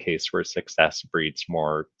definitely a case where success breeds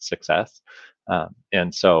more success.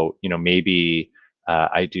 And so, maybe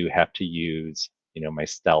I do have to use, my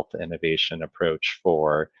stealth innovation approach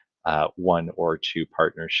for one or two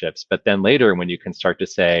partnerships. But then later, when you can start to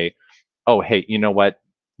say, oh, hey, you know what?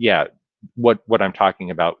 Yeah, what I'm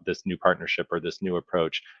talking about, this new partnership or this new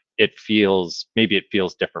approach, maybe it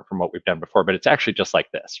feels different from what we've done before, but it's actually just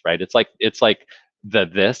like this, right? It's like the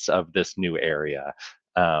this of this new area,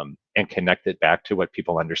 and connect it back to what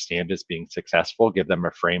people understand as being successful, give them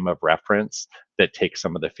a frame of reference that takes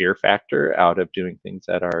some of the fear factor out of doing things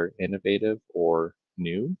that are innovative or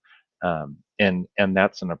new. And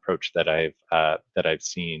that's an approach that I've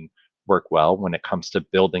seen work well when it comes to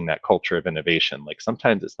building that culture of innovation. Like,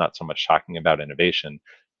 sometimes it's not so much talking about innovation,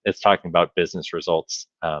 it's talking about business results,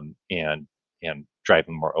 and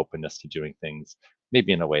driving more openness to doing things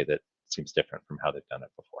maybe in a way that seems different from how they've done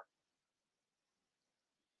it before.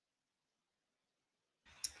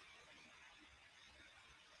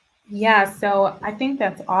 Yeah, so I think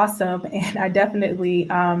that's awesome. And I definitely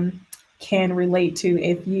can relate to,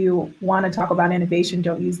 if you want to talk about innovation,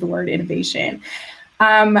 don't use the word innovation.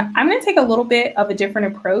 I'm going to take a little bit of a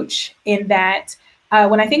different approach in that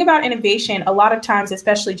when I think about innovation, a lot of times,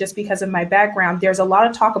 especially just because of my background, there's a lot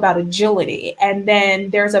of talk about agility. And then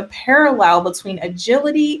there's a parallel between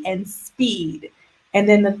agility and speed. And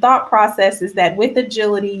then the thought process is that with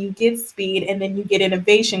agility, you get speed and then you get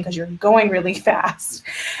innovation because you're going really fast.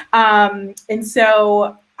 And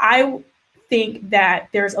so I think that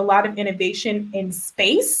there's a lot of innovation in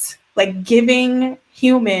space, like giving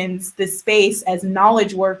humans the space as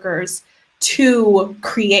knowledge workers to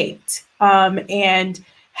create and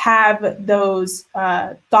have those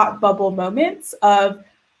thought bubble moments of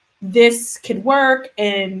this could work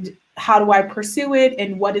and how do I pursue it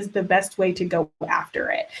and what is the best way to go after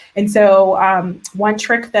it. And so one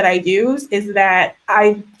trick that I use is that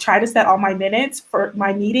I try to set all my minutes for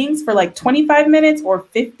my meetings for like 25 minutes or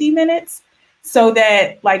 50 minutes so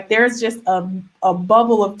that like there's just a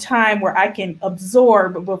bubble of time where I can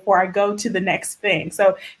absorb before I go to the next thing.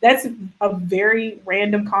 So that's a very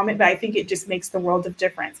random comment, but I think it just makes the world of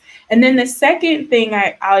difference. And then the second thing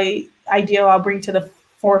I'll bring to the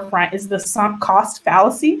forefront is the sunk cost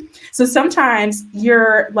fallacy. So sometimes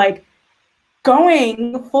you're like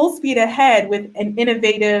going full speed ahead with an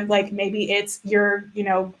innovative, like maybe it's you're,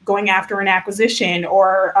 going after an acquisition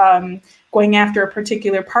or going after a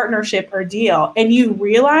particular partnership or deal. And you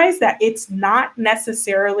realize that it's not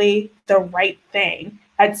necessarily the right thing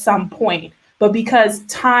at some point, but because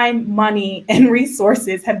time, money, and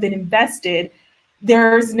resources have been invested,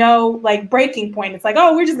 there's no like breaking point. It's like,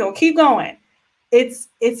 oh, we're just gonna keep going. It's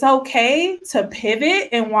okay to pivot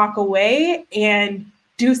and walk away and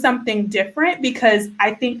do something different, because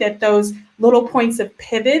I think that those little points of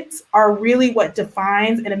pivots are really what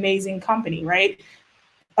defines an amazing company, right?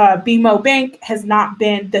 BMO Bank has not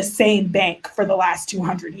been the same bank for the last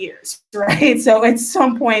 200 years, right? So at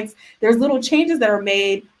some points, there's little changes that are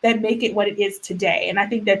made that make it what it is today. And I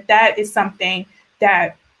think that that is something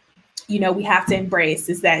that, we have to embrace,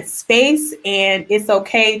 is that space, and it's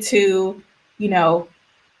okay to,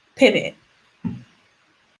 pivot.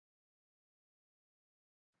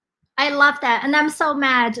 I love that, and I'm so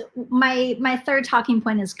mad. My third talking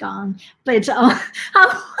point is gone, but I'll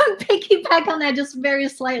piggyback on that just very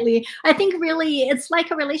slightly. I think really it's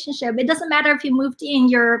like a relationship. It doesn't matter if you moved in,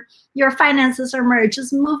 your finances are merged.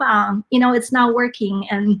 Just move on. It's not working,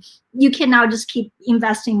 and you can now just keep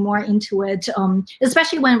investing more into it.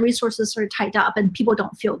 Especially when resources are tied up and people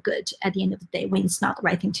don't feel good at the end of the day when it's not the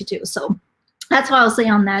right thing to do. So that's what I'll say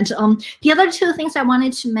on that. The other two things I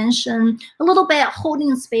wanted to mention a little bit,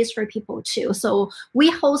 holding space for people too. So we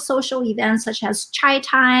host social events such as chai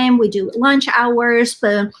time, we do lunch hours,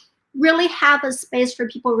 but really have a space for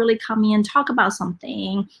people really come in and talk about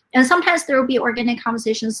something. And sometimes there will be organic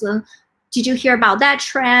conversations. Did you hear about that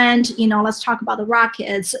trend? Let's talk about the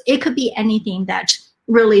rockets. It could be anything that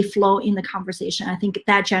really flow in the conversation. I think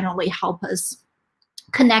that generally help us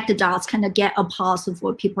connect the dots, kind of get a pulse of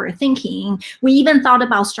what people are thinking. We even thought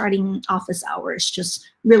about starting office hours, just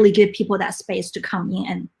really give people that space to come in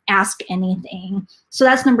and ask anything. So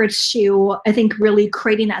that's number two. I think really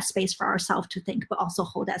creating that space for ourselves to think, but also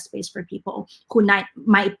hold that space for people who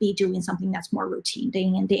might be doing something that's more routine day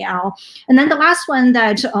in, day out. And then the last one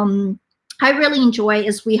that I really enjoy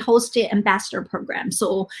is we host an ambassador program.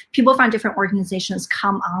 So people from different organizations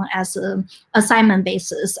come on as an assignment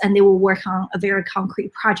basis, and they will work on a very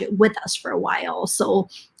concrete project with us for a while. So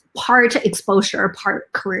part exposure,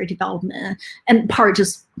 part career development, and part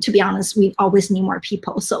just, to be honest, we always need more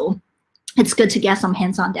people. So it's good to get some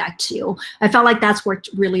hands on deck too. I felt like that's worked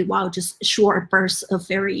really well, just short bursts of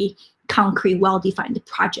very concrete, well-defined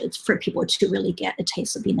projects for people to really get a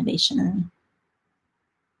taste of innovation.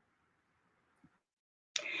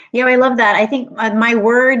 Yeah, I love that. I think my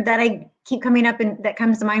word that I keep coming up and that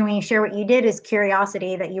comes to mind when you share what you did is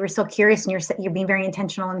curiosity, that you were so curious and you're being very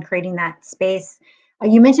intentional in creating that space.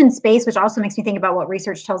 You mentioned space, which also makes me think about what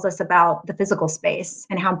research tells us about the physical space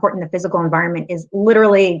and how important the physical environment is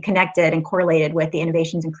literally connected and correlated with the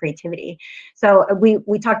innovations and creativity. So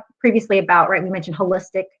we talked previously about, right, we mentioned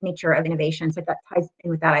holistic nature of innovation. So that ties in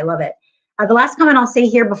with that. I love it. The last comment I'll say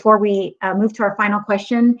here before we move to our final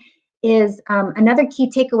question is another key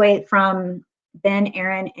takeaway from Ben,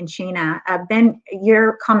 Erin, and Shayna. Ben,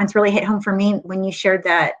 your comments really hit home for me when you shared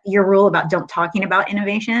that your rule about don't talking about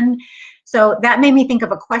innovation. So that made me think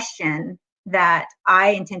of a question that I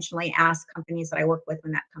intentionally ask companies that I work with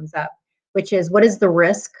when that comes up, which is, what is the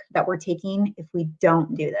risk that we're taking if we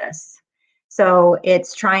don't do this? So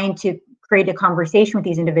it's trying to create a conversation with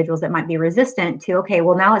these individuals that might be resistant to, okay,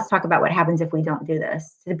 well, now let's talk about what happens if we don't do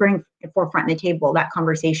this, to bring forefront in the table that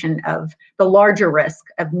conversation of the larger risk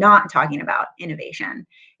of not talking about innovation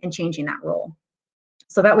and changing that role.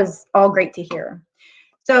 So that was all great to hear.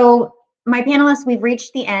 So my panelists, we've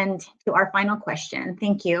reached the end to our final question.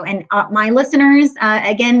 Thank you. And my listeners,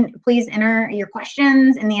 again, please enter your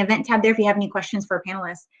questions in the event tab there if you have any questions for our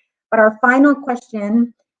panelists. But our final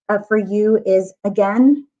question for you is,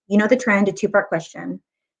 again, you know the trend, a two-part question.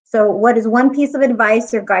 So what is one piece of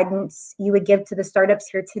advice or guidance you would give to the startups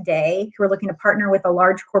here today who are looking to partner with a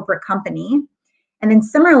large corporate company? And then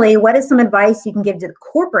similarly, what is some advice you can give to the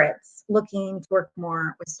corporates looking to work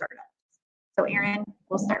more with startups? So Erin,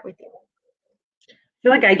 we'll start with you. I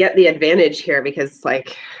feel like I get the advantage here because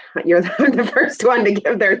like you're the first one to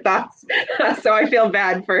give their thoughts. So I feel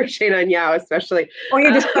bad for Shayna and Yao, especially. Or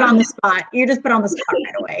you're just put on the spot. You're just put on the spot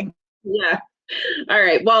right away. Yeah. All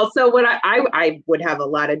right. Well, so what I would have a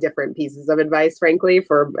lot of different pieces of advice, frankly,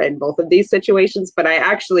 in both of these situations. But I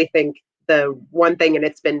actually think the one thing, and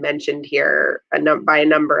it's been mentioned here by a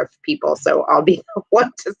number of people, so I'll be the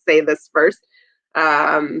one to say this first,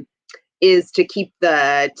 is to keep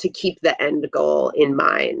the end goal in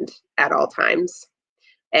mind at all times,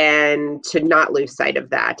 and to not lose sight of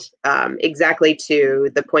that. Exactly to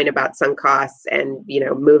the point about sunk costs and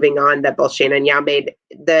moving on that both Shayna and Yao made,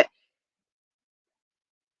 that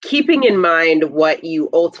keeping in mind what you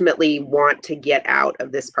ultimately want to get out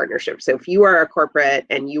of this partnership. So if you are a corporate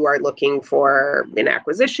and you are looking for an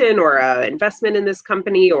acquisition or an investment in this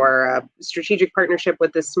company or a strategic partnership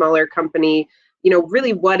with this smaller company,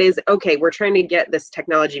 really what is, okay, we're trying to get this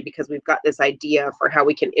technology because we've got this idea for how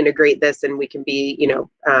we can integrate this and we can be,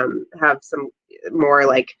 have some more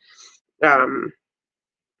like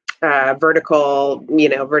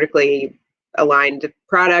vertically aligned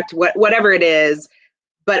product, whatever it is.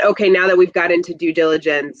 But okay, now that we've got into due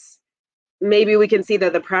diligence, maybe we can see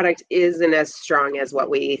that the product isn't as strong as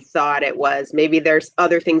what we thought it was. Maybe there's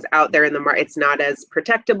other things out there in the market. It's not as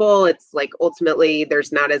protectable. It's like ultimately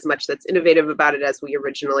there's not as much that's innovative about it as we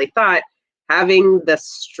originally thought. Having the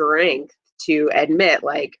strength to admit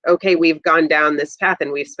like, okay, we've gone down this path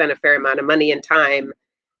and we've spent a fair amount of money and time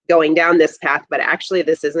going down this path, but actually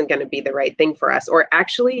this isn't going to be the right thing for us. Or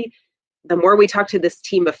actually, the more we talk to this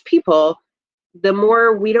team of people, the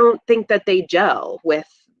more we don't think that they gel with,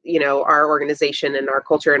 our organization and our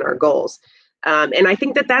culture and our goals. And I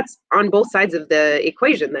think that that's on both sides of the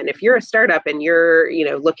equation. Then if you're a startup and you're,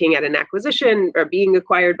 looking at an acquisition or being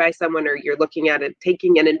acquired by someone, or you're looking at it,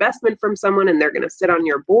 taking an investment from someone and they're going to sit on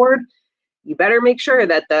your board, you better make sure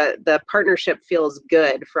that the partnership feels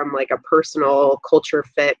good from like a personal culture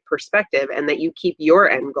fit perspective, and that you keep your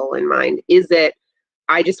end goal in mind. Is it,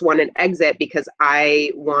 I just want an exit because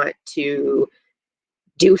I want to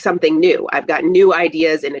do something new. I've got new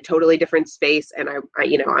ideas in a totally different space, and I'm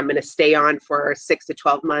going to stay on for 6 to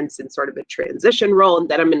 12 months in sort of a transition role, and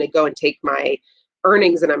then I'm going to go and take my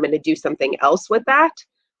earnings and I'm going to do something else with that?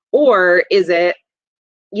 Or is it,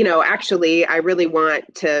 actually, I really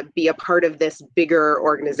want to be a part of this bigger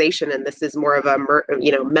organization, and this is more of a,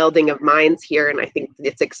 melding of minds here, and I think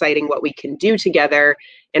it's exciting what we can do together,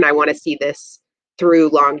 and I want to see this through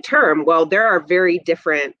long term. Well, there are very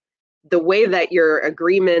different, the way that your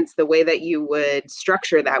agreements, the way that you would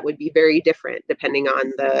structure that would be very different depending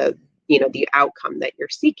on the outcome that you're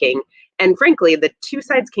seeking. And frankly, the two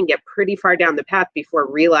sides can get pretty far down the path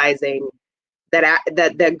before realizing that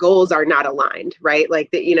the goals are not aligned, right? Like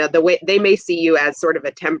the way they may see you as sort of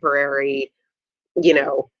a temporary,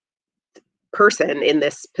 person in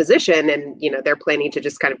this position, and they're planning to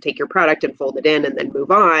just kind of take your product and fold it in and then move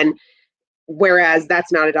on. Whereas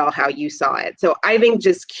that's not at all how you saw it. So I think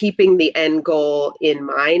just keeping the end goal in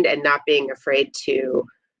mind and not being afraid to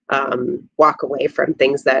walk away from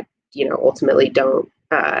things that ultimately don't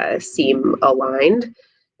seem aligned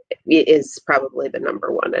is probably the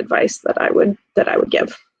number one advice that I would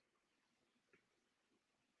give.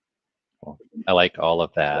 Well, I like all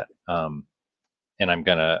of that, and I'm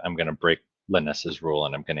gonna break Lynessa's rule,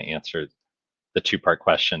 and I'm gonna answer the two-part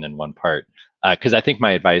question in one part, because I think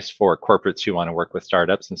my advice for corporates who want to work with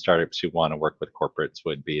startups and startups who want to work with corporates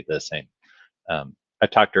would be the same. I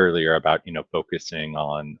talked earlier about focusing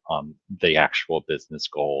on the actual business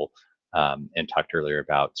goal, and talked earlier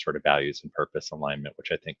about sort of values and purpose alignment,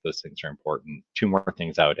 which I think those things are important. Two more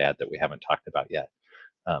things I would add that we haven't talked about yet.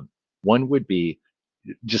 One would be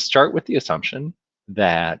just start with the assumption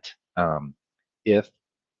that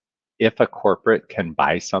if a corporate can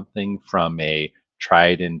buy something from a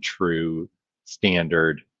tried and true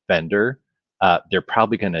standard vendor, they're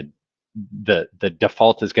probably going to, the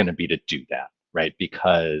default is going to be to do that, right?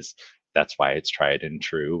 Because That's why it's tried and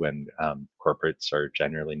true, and corporates are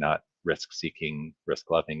generally not risk-seeking,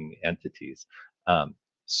 risk-loving entities.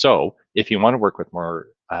 So if you want to work with more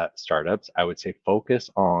startups, I would say focus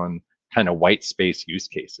on kind of white space use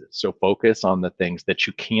cases. So focus on the things that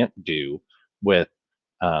you can't do with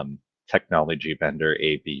technology vendor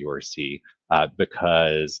A, B, or C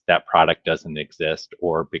because that product doesn't exist,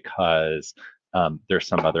 or because there's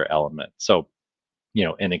some other element. So, you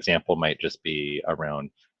know, an example might just be around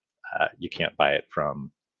you can't buy it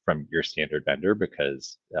from your standard vendor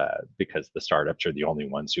because the startups are the only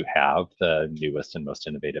ones who have the newest and most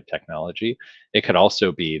innovative technology. It could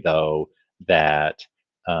also be, though, that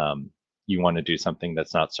you want to do something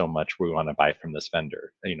that's not so much we want to buy from this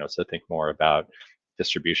vendor. You know, so think more about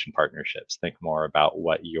distribution partnerships. Think more about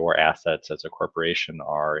what your assets as a corporation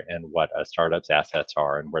are and what a startup's assets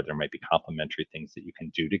are, and where there might be complementary things that you can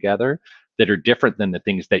do together that are different than the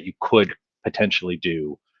things that you could potentially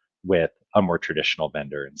do with a more traditional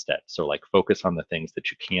vendor instead. So like focus on the things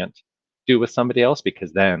that you can't do with somebody else,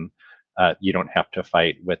 because then you don't have to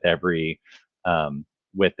fight with every kind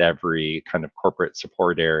of corporate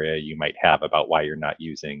support area you might have about why you're not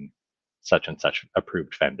using such and such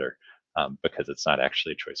approved vendor, because it's not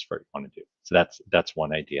actually a choice for what you want to do. So that's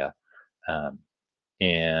one idea.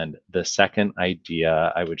 And the second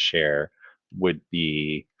idea I would share would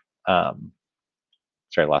be, sorry,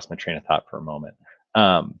 I lost my train of thought for a moment.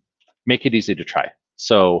 Make it easy to try.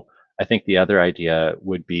 So I think the other idea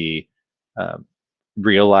would be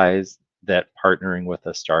realize that partnering with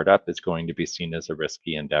a startup is going to be seen as a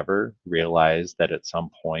risky endeavor. Realize that at some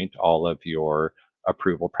point, all of your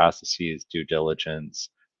approval processes, due diligence,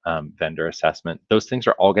 vendor assessment, those things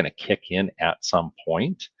are all going to kick in at some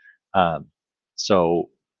point. So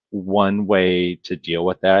one way to deal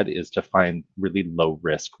with that is to find really low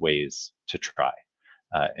risk ways to try.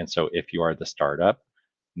 And so if you are the startup,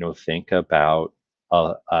 you know, think about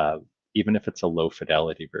even if it's a low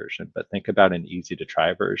fidelity version, but think about an easy to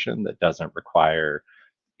try version that doesn't require,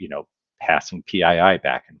 you know, passing PII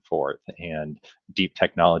back and forth and deep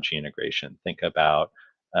technology integration. Think about,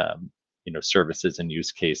 you know, services and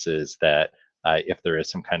use cases that if there is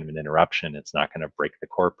some kind of an interruption, it's not going to break the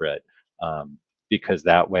corporate, because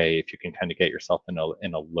that way, if you can kind of get yourself in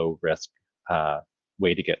a low risk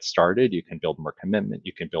way to get started, you can build more commitment,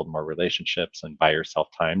 you can build more relationships, and buy yourself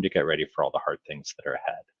time to get ready for all the hard things that are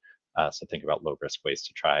ahead. So think about low risk ways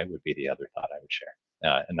to try would be the other thought I would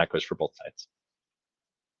share. And that goes for both sides.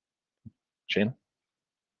 Shayna?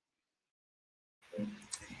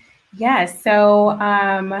 Yes, so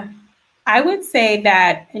I would say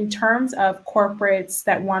that in terms of corporates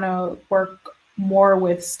that want to work more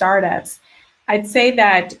with startups, I'd say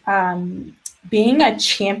that being a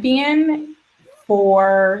champion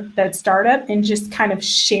for that startup and just kind of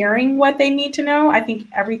sharing what they need to know. I think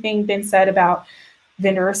everything been said about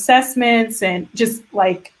vendor assessments and just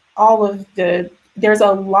like all of there's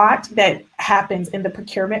a lot that happens in the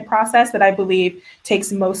procurement process that I believe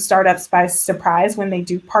takes most startups by surprise when they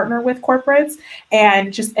do partner with corporates.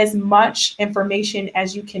 And just as much information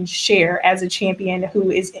as you can share as a champion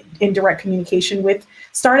who is in direct communication with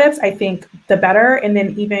startups, I think the better. And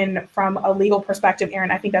then even from a legal perspective,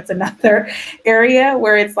 Erin, I think that's another area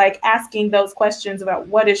where it's like asking those questions about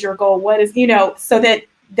what is your goal, what is, you know, so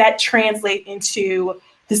that translates into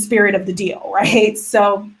the spirit of the deal, right?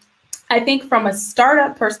 So I think from a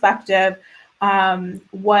startup perspective,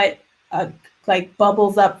 what like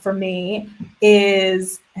bubbles up for me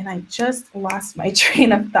is, and I just lost my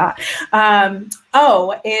train of thought.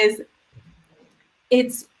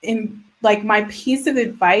 It's in like my piece of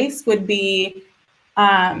advice would be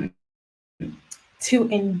to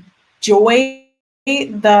enjoy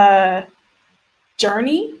the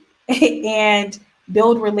journey and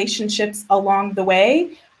build relationships along the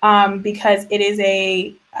way, because it's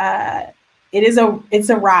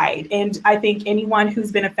a ride. And I think anyone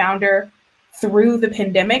who's been a founder through the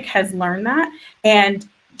pandemic has learned that, and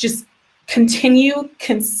just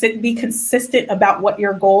be consistent about what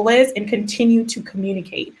your goal is and continue to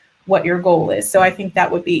communicate what your goal is. So I think that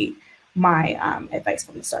would be my advice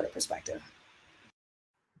from the startup perspective.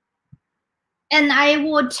 And I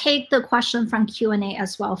will take the question from Q&A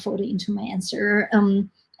as well, fold it into my answer.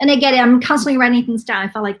 And again, I'm constantly writing things down. I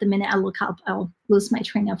felt like the minute I look up, I'll lose my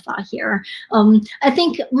train of thought here. I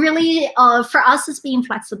think really for us, it's being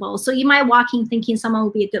flexible. So you might walk in thinking someone will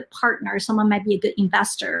be a good partner, someone might be a good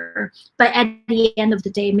investor, but at the end of the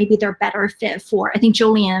day, maybe they're better fit for, I think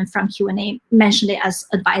Julian from Q&A mentioned it as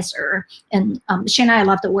advisor. And Shayna, I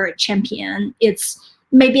love the word champion.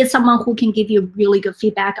 Maybe it's someone who can give you really good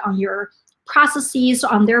feedback on your processes,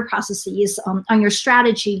 on their processes, on your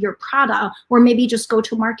strategy, your product, or maybe just go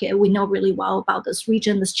to market. We know really well about this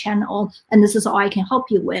region, this channel, and this is all I can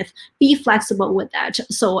help you with. Be flexible with that.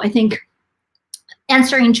 So I think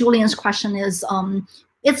answering Julian's question is,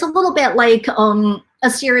 it's a little bit like a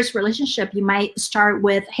serious relationship. You might start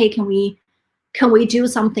with, hey, can we do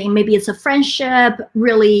something? Maybe it's a friendship,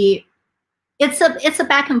 really. It's a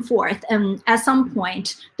back and forth, and at some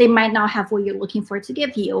point they might not have what you're looking for to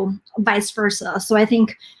give you, vice versa. So I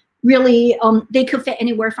think really they could fit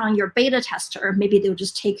anywhere from your beta tester. Maybe they'll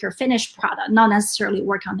just take your finished product, not necessarily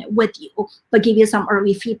work on it with you, but give you some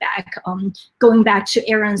early feedback. Going back to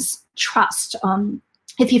Erin's trust,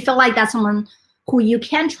 if you feel like that's someone who you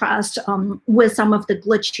can trust with some of the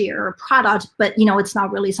glitchier product, but it's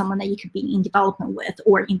not really someone that you could be in development with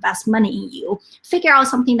or invest money in you, figure out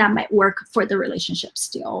something that might work for the relationship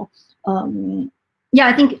still.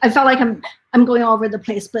 Yeah, I felt like I'm going all over the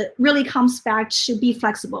place, but really comes back to be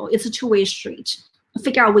flexible. It's a two-way street.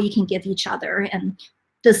 Figure out what you can give each other, and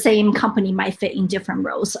the same company might fit in different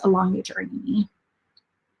roles along your journey.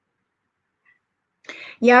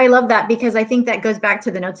 Yeah, I love that, because I think that goes back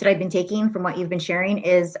to the notes that I've been taking from what you've been sharing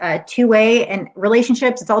is two-way, and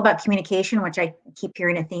relationships, it's all about communication, which I keep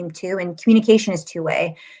hearing a theme too. And communication is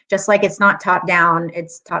two-way, just like it's not top down,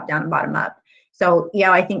 it's top down and bottom up. So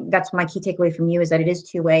yeah, I think that's my key takeaway from you, is that it is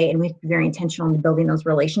two-way, and we have to be very intentional in building those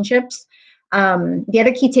relationships. The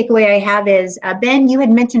other key takeaway I have is, Ben, you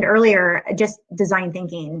had mentioned earlier just design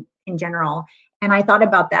thinking in general. And I thought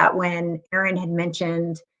about that when Erin had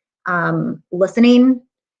mentioned listening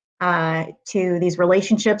to these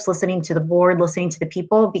relationships, listening to the board, listening to the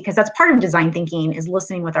people, because that's part of design thinking, is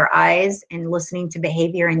listening with our eyes and listening to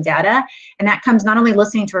behavior and data. And that comes not only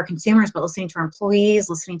listening to our consumers, but listening to our employees,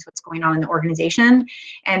 listening to what's going on in the organization.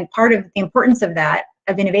 And part of the importance of that,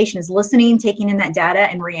 of innovation, is listening, taking in that data,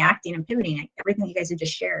 and reacting and pivoting, everything you guys have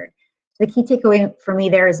just shared. The key takeaway for me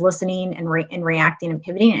there is listening and reacting and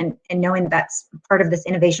pivoting, and knowing that's part of this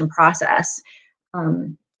innovation process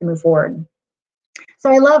to move forward. So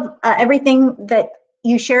I love everything that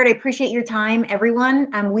you shared. I appreciate your time, everyone.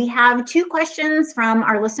 We have 2 questions from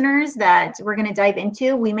our listeners that we're going to dive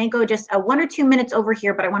into. We may go just 1 or 2 minutes over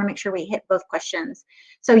here, but I want to make sure we hit both questions.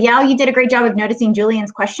 So Yao, you did a great job of noticing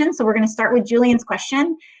Julian's question. So we're going to start with Julian's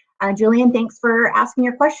question. Julian, thanks for asking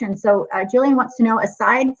your question. So Julian wants to know,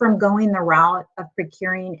 aside from going the route of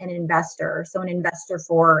procuring an investor, so an investor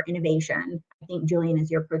for innovation, I think Julian is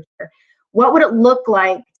your approach here, what would it look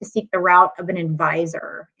like to seek the route of an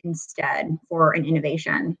advisor instead for an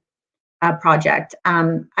innovation project?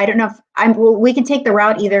 I don't know if we can take the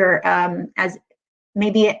route either as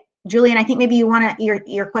maybe, Julian, I think maybe you want to,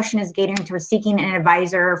 your question is getting into seeking an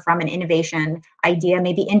advisor from an innovation idea,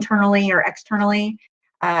 maybe internally or externally.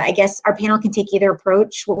 I guess our panel can take either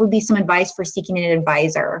approach. What would be some advice for seeking an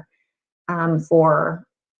advisor for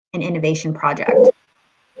an innovation project?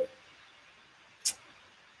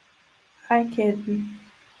 I can.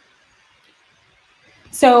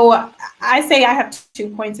 So I say I have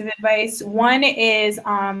 2 points of advice. One is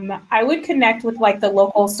I would connect with like the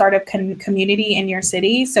local startup community in your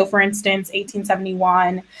city. So for instance,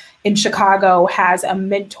 1871 in Chicago has a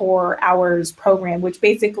mentor hours program, which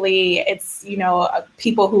basically it's,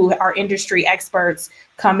 people who are industry experts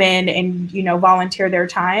come in and, volunteer their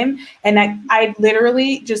time. And I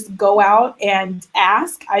literally just go out and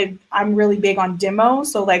ask. I'm really big on demo.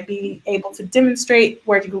 So like be able to demonstrate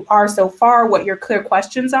where you are so far, what your clear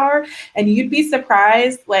questions are. And you'd be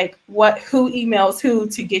surprised like who emails who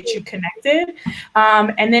to get you connected.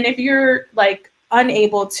 And then if you're like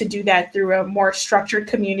unable to do that through a more structured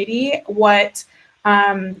community,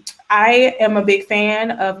 I am a big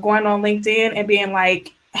fan of going on LinkedIn and being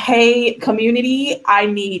like, hey, community, I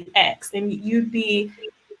need X. And you'd be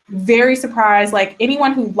very surprised, like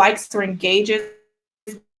anyone who likes or engages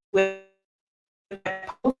with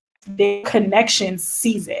their connection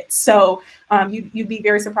sees it. So you'd be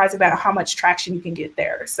very surprised about how much traction you can get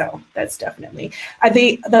there. So that's definitely.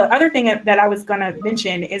 The other thing that I was going to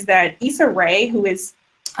mention is that Issa Rae, who is,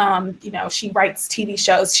 she writes TV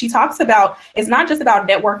shows. She talks about, it's not just about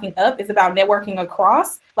networking up, it's about networking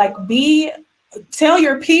across. Like tell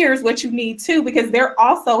your peers what you need too, because they're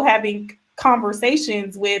also having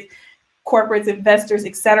conversations with corporates, investors,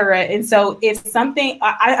 et cetera. And so it's something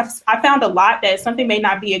I found a lot that something may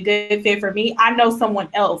not be a good fit for me. I know someone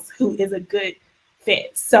else who is a good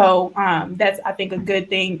fit. So that's, I think, a good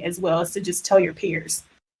thing as well, is to just tell your peers.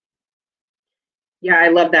 Yeah, I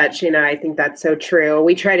love that, Shayna. I think that's so true.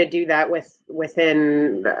 We try to do that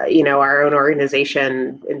within our own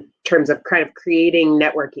organization in terms of kind of creating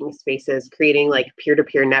networking spaces, creating like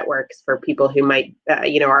peer-to-peer networks for people who might,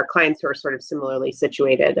 our clients who are sort of similarly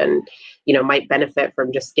situated and, might benefit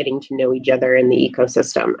from just getting to know each other in the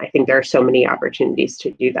ecosystem. I think there are so many opportunities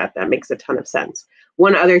to do that. That makes a ton of sense.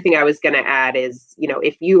 One other thing I was going to add is,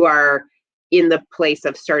 if you are in the place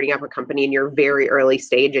of starting up a company in your very early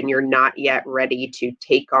stage and you're not yet ready to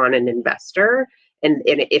take on an investor, and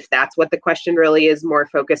if that's what the question really is more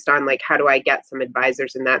focused on, like, how do I get some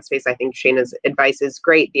advisors in that space? I think Shayna's advice is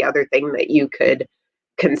great. The other thing that you could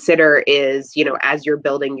consider is, as you're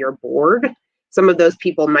building your board, some of those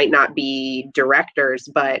people might not be directors,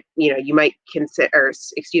 but, you might consider,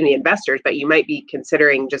 investors, but you might be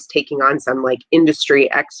considering just taking on some like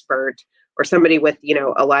industry expert or somebody with,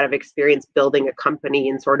 a lot of experience building a company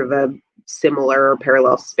in sort of a similar or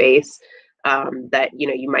parallel space that,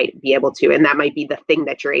 you might be able to, and that might be the thing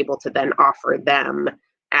that you're able to then offer them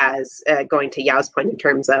as going to Yao's point in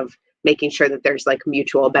terms of making sure that there's like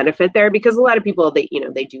mutual benefit there, because a lot of people,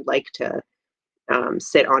 they do like to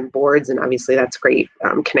sit on boards, and obviously that's great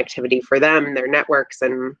connectivity for them, their networks,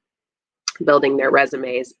 and building their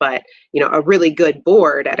resumes. But a really good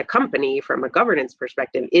board at a company from a governance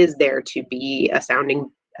perspective is there to be a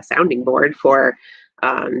sounding board for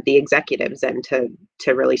the executives and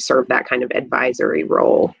to really serve that kind of advisory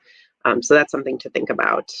role. So that's something to think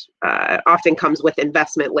about. Often comes with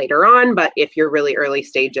investment later on, but if you're really early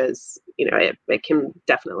stages, it can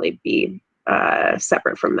definitely be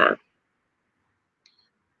separate from that.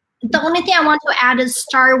 The only thing I want to add is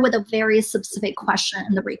start with a very specific question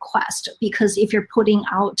in the request, because if you're putting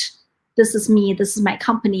out, this is me, this is my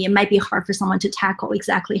company, it might be hard for someone to tackle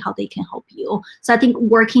exactly how they can help you. So I think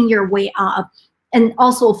working your way up, and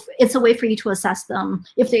also it's a way for you to assess them.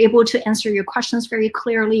 If they're able to answer your questions very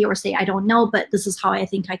clearly or say, I don't know, but this is how I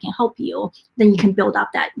think I can help you, then you can build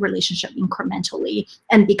up that relationship incrementally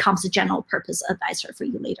and becomes a general purpose advisor for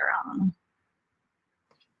you later on.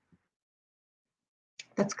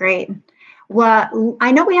 That's great. Well,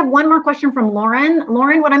 I know we have one more question from Lauren.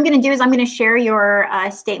 Lauren, what I'm going to do is I'm going to share your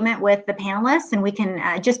statement with the panelists, and we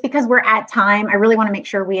can, just because we're at time, I really want to make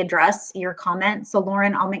sure we address your comments. So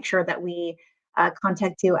Lauren, I'll make sure that we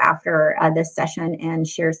contact you after this session and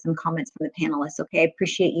share some comments from the panelists. Okay, I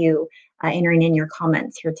appreciate you entering in your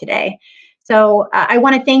comments here today. So I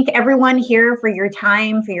want to thank everyone here for your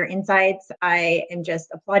time, for your insights. I am just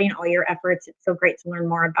applauding all your efforts. It's so great to learn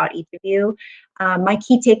more about each of you. My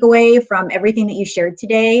key takeaway from everything that you shared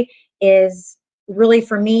today is really,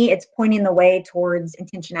 for me, it's pointing the way towards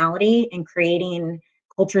intentionality and creating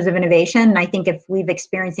cultures of innovation. And I think if we've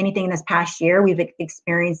experienced anything this past year, we've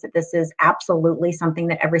experienced that this is absolutely something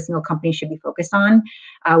that every single company should be focused on,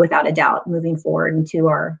 without a doubt, moving forward into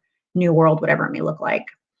our new world, whatever it may look like.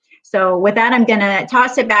 So with that, I'm going to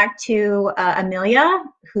toss it back to Amelia,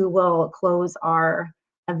 who will close our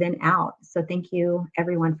event out. So thank you,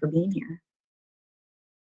 everyone, for being here.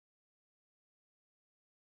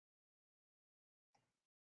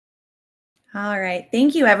 All right.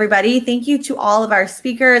 Thank you, everybody. Thank you to all of our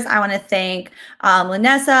speakers. I want to thank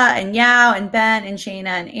Lynessa and Yao and Ben and Shayna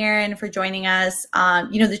and Erin for joining us.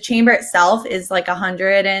 The chamber itself is like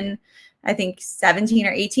 17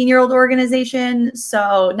 or 18-year-old organization,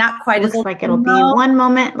 so not quite as old. Looks like it'll be one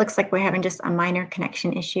moment. Looks like we're having just a minor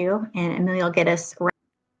connection issue, and Amelia will get us right.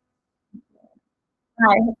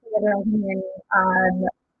 Hi, hopefully everyone can hear me.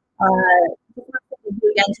 Just want to thank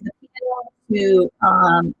you again to the panel, to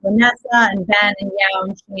Lynessa and Ben and Yao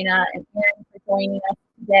and Shayna and Erin for joining us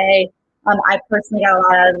today. I personally got a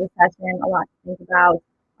lot out of the session, a lot to think about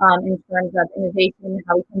in terms of innovation,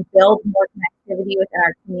 how we can build more connectivity within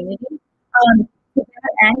our community. To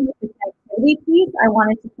that end, with the connectivity piece, I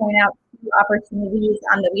wanted to point out 2 opportunities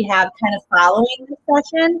that we have kind of following this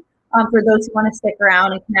session for those who want to stick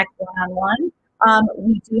around and connect one-on-one.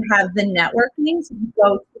 We do have the networking. So you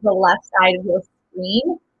go to the left side of your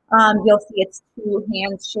screen. You'll see it's 2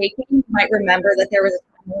 hands shaking. You might remember that there was a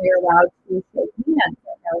time when we were allowed to shake hands.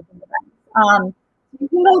 That was in the event. So you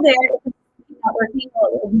can go there. It's networking.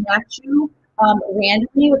 It will match you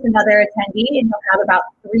randomly with another attendee, and you'll have about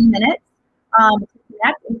 3 minutes to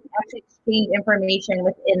connect and actually exchange information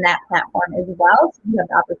within that platform as well. So you have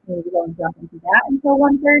the opportunity to go and jump into that until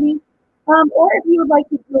 1:30. Or if you would like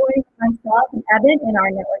to join myself and Evan in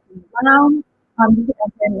our networking round, you can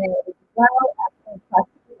enter in there as well, ask any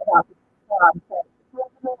questions about the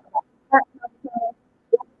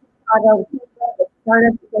the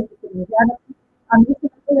startup ecosystem in general. Just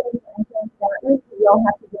remember that we can enter into that link, so we all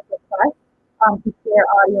have to get requests to share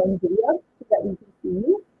audio and video so that we can see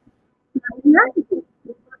you.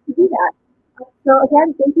 So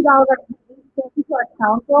again, thank you to all of our committees. Thank you to our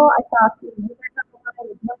council. I saw a few users on the line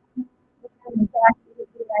with no and Zach,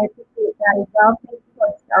 I appreciate that as well. Thank you to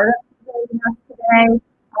our startups for joining us today.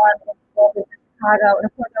 As well as Chicago. And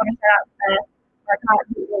of course, I want to shout out to Marcotte,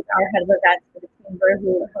 who is our head of events for the chamber,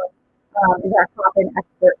 who is our top-in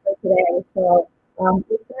expert for today. So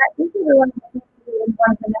with that, thank you everyone for being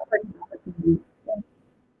one of the networking opportunities.